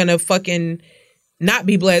 And they're going to fucking not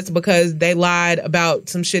be blessed because they lied about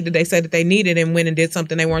some shit that they said that they needed and went and did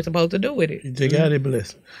something they weren't supposed to do with it. They got it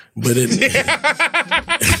blessed. But it...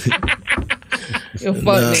 I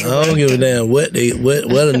don't give a damn what a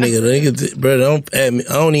nigga. Brother, I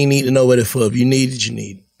don't even need to know what it for. If you need it, you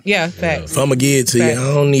need it. Yeah, facts. If I'm gonna give it to you, I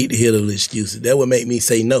don't need to hear the excuses. That would make me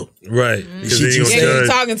say no. Right. The shit you say, you're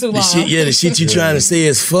talking too long. The shit you trying to say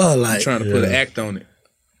is for like trying to put an act on it.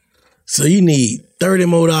 So you need $30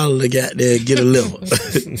 more to get there, get a liver.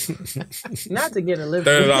 Not to get a liver.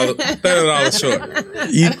 $30 short.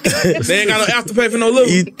 They ain't got no afterpay for no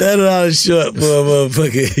liver. You $30 short for a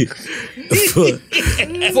motherfucker.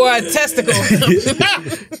 For a testicle.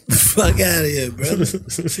 Fuck out of here, bro.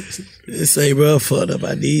 Just say, bro, fucked up.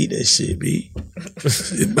 I need that shit, B.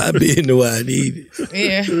 It might be in the way I need it.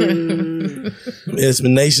 Yeah.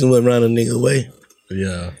 Explanation would run a nigga away.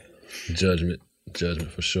 Yeah. Judgment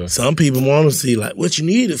for sure. Some people want to see like what you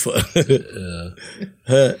need it for.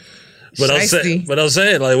 Yeah. But I'm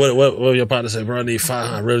saying, like, what your partner say, bro? I need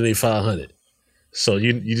 500. I really need 500. So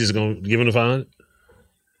you just gonna give him the 500?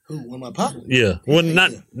 Who? One of my partners? Yeah. Well,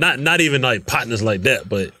 not even like partners like that,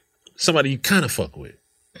 but somebody you kind of fuck with.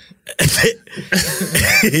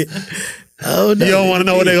 Oh, no. You don't want to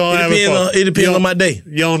know what they're gonna have it for. It depends on my day.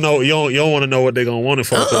 You don't know. You don't want to know what they're gonna want it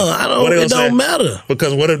for. I don't. It don't matter.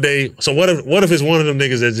 Because what if they? So what if it's one of them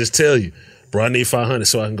niggas that just tell you, bro, I need 500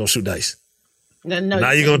 so I can go shoot dice. No, now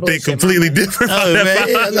you're going to think completely different. Oh, man. A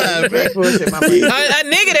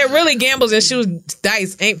nigga that really gambles and shoots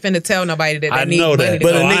dice ain't finna tell nobody that they need money.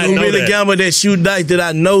 But a nigga who really gamble that shoot dice that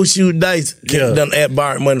I know shoot dice can done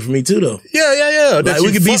borrow money from me too though. Yeah. Like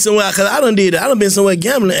we could be somewhere because I done did it. I done been somewhere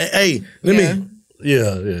gambling. Hey, let me.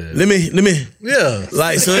 Yeah. Let me. Yeah.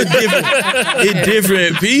 Like, so it's different. It's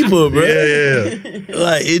different people, bro. Yeah.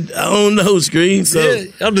 Like, I don't know, Screen. So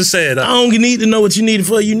yeah, I'm just saying. I don't need to know what you need it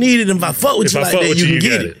for. You need it, and if I fuck with you like that, you can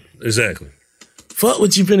get it. Exactly. Fuck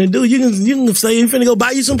what you finna do. You can say you finna go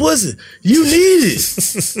buy you some pussy. You need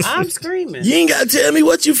it. I'm screaming. You ain't gotta tell me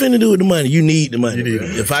what you finna do with the money. You need the money.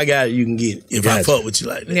 If I got it, you can get it. If I fuck with you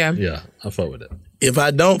like that. Yeah, I fuck with that. If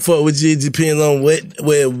I don't fuck with you, it depends on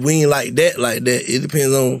where we ain't like that. It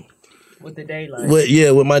depends on what the day like.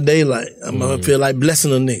 What my day like. I'm gonna feel like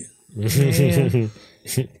blessing a nigga.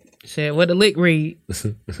 Yeah. Shit, what the lick read?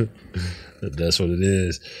 That's what it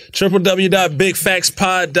is.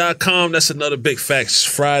 www.bigfactspod.com. That's another Big Facts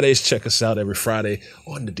Fridays. Check us out every Friday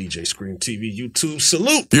on the DJ Scream TV YouTube.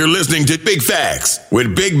 Salute. You're listening to Big Facts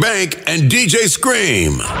with Big Bank and DJ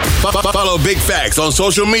Scream. Follow Big Facts on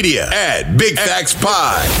social media at Big Facts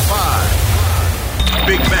Pod.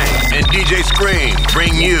 Big Bank and DJ Scream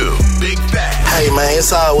bring you Big Facts. Hey man,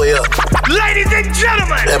 it's all the way up. Ladies and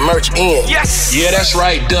gentlemen, that merch in. Yes. Yeah, that's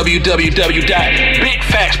right.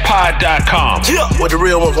 www.bigfactspod.com. Yeah, with the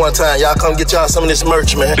real ones one time. Y'all come get y'all some of this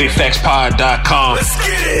merch, man. Bigfactspod.com. Let's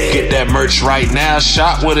get it. Get that merch right now.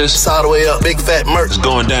 Shop with us. It's all the way up. Big fat merch. It's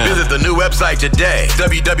going down. Visit the new website today.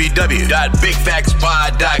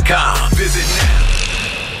 www.bigfactspod.com. Visit now.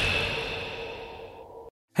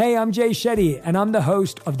 Hey, I'm Jay Shetty, and I'm the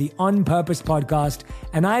host of the On Purpose podcast,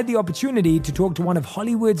 and I had the opportunity to talk to one of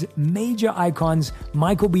Hollywood's major icons,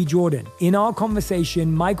 Michael B. Jordan. In our conversation,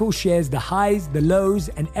 Michael shares the highs, the lows,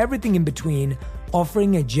 and everything in between,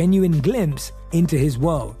 offering a genuine glimpse into his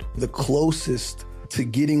world. The closest to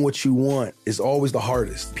getting what you want is always the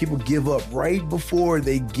hardest. People give up right before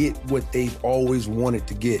they get what they've always wanted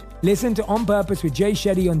to get. Listen to On Purpose with Jay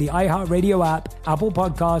Shetty on the iHeartRadio app, Apple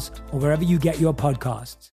Podcasts, or wherever you get your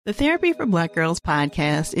podcasts. The Therapy for Black Girls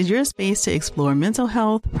podcast is your space to explore mental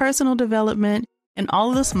health, personal development, and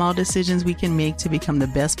all of the small decisions we can make to become the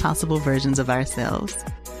best possible versions of ourselves.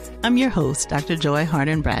 I'm your host, Dr. Joy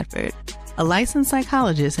Harden Bradford, a licensed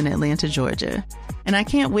psychologist in Atlanta, Georgia, and I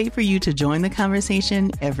can't wait for you to join the conversation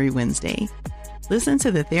every Wednesday. Listen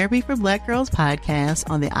to the Therapy for Black Girls podcast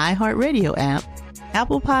on the iHeartRadio app,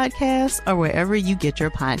 Apple Podcasts, or wherever you get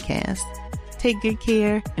your podcasts. Take good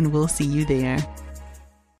care, and we'll see you there.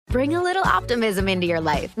 Bring a little optimism into your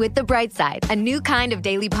life with The Bright Side, a new kind of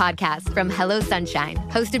daily podcast from Hello Sunshine,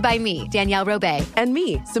 hosted by me, Danielle Robay. And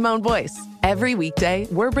me, Simone Boyce. Every weekday,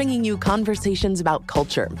 we're bringing you conversations about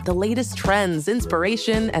culture, the latest trends,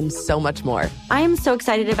 inspiration, and so much more. I am so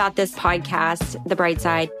excited about this podcast, The Bright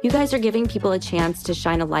Side. You guys are giving people a chance to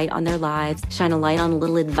shine a light on their lives, shine a light on a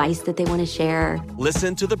little advice that they want to share.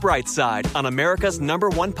 Listen to The Bright Side on America's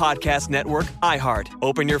 #1 podcast network, iHeart.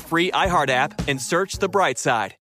 Open your free iHeart app and search The Bright Side.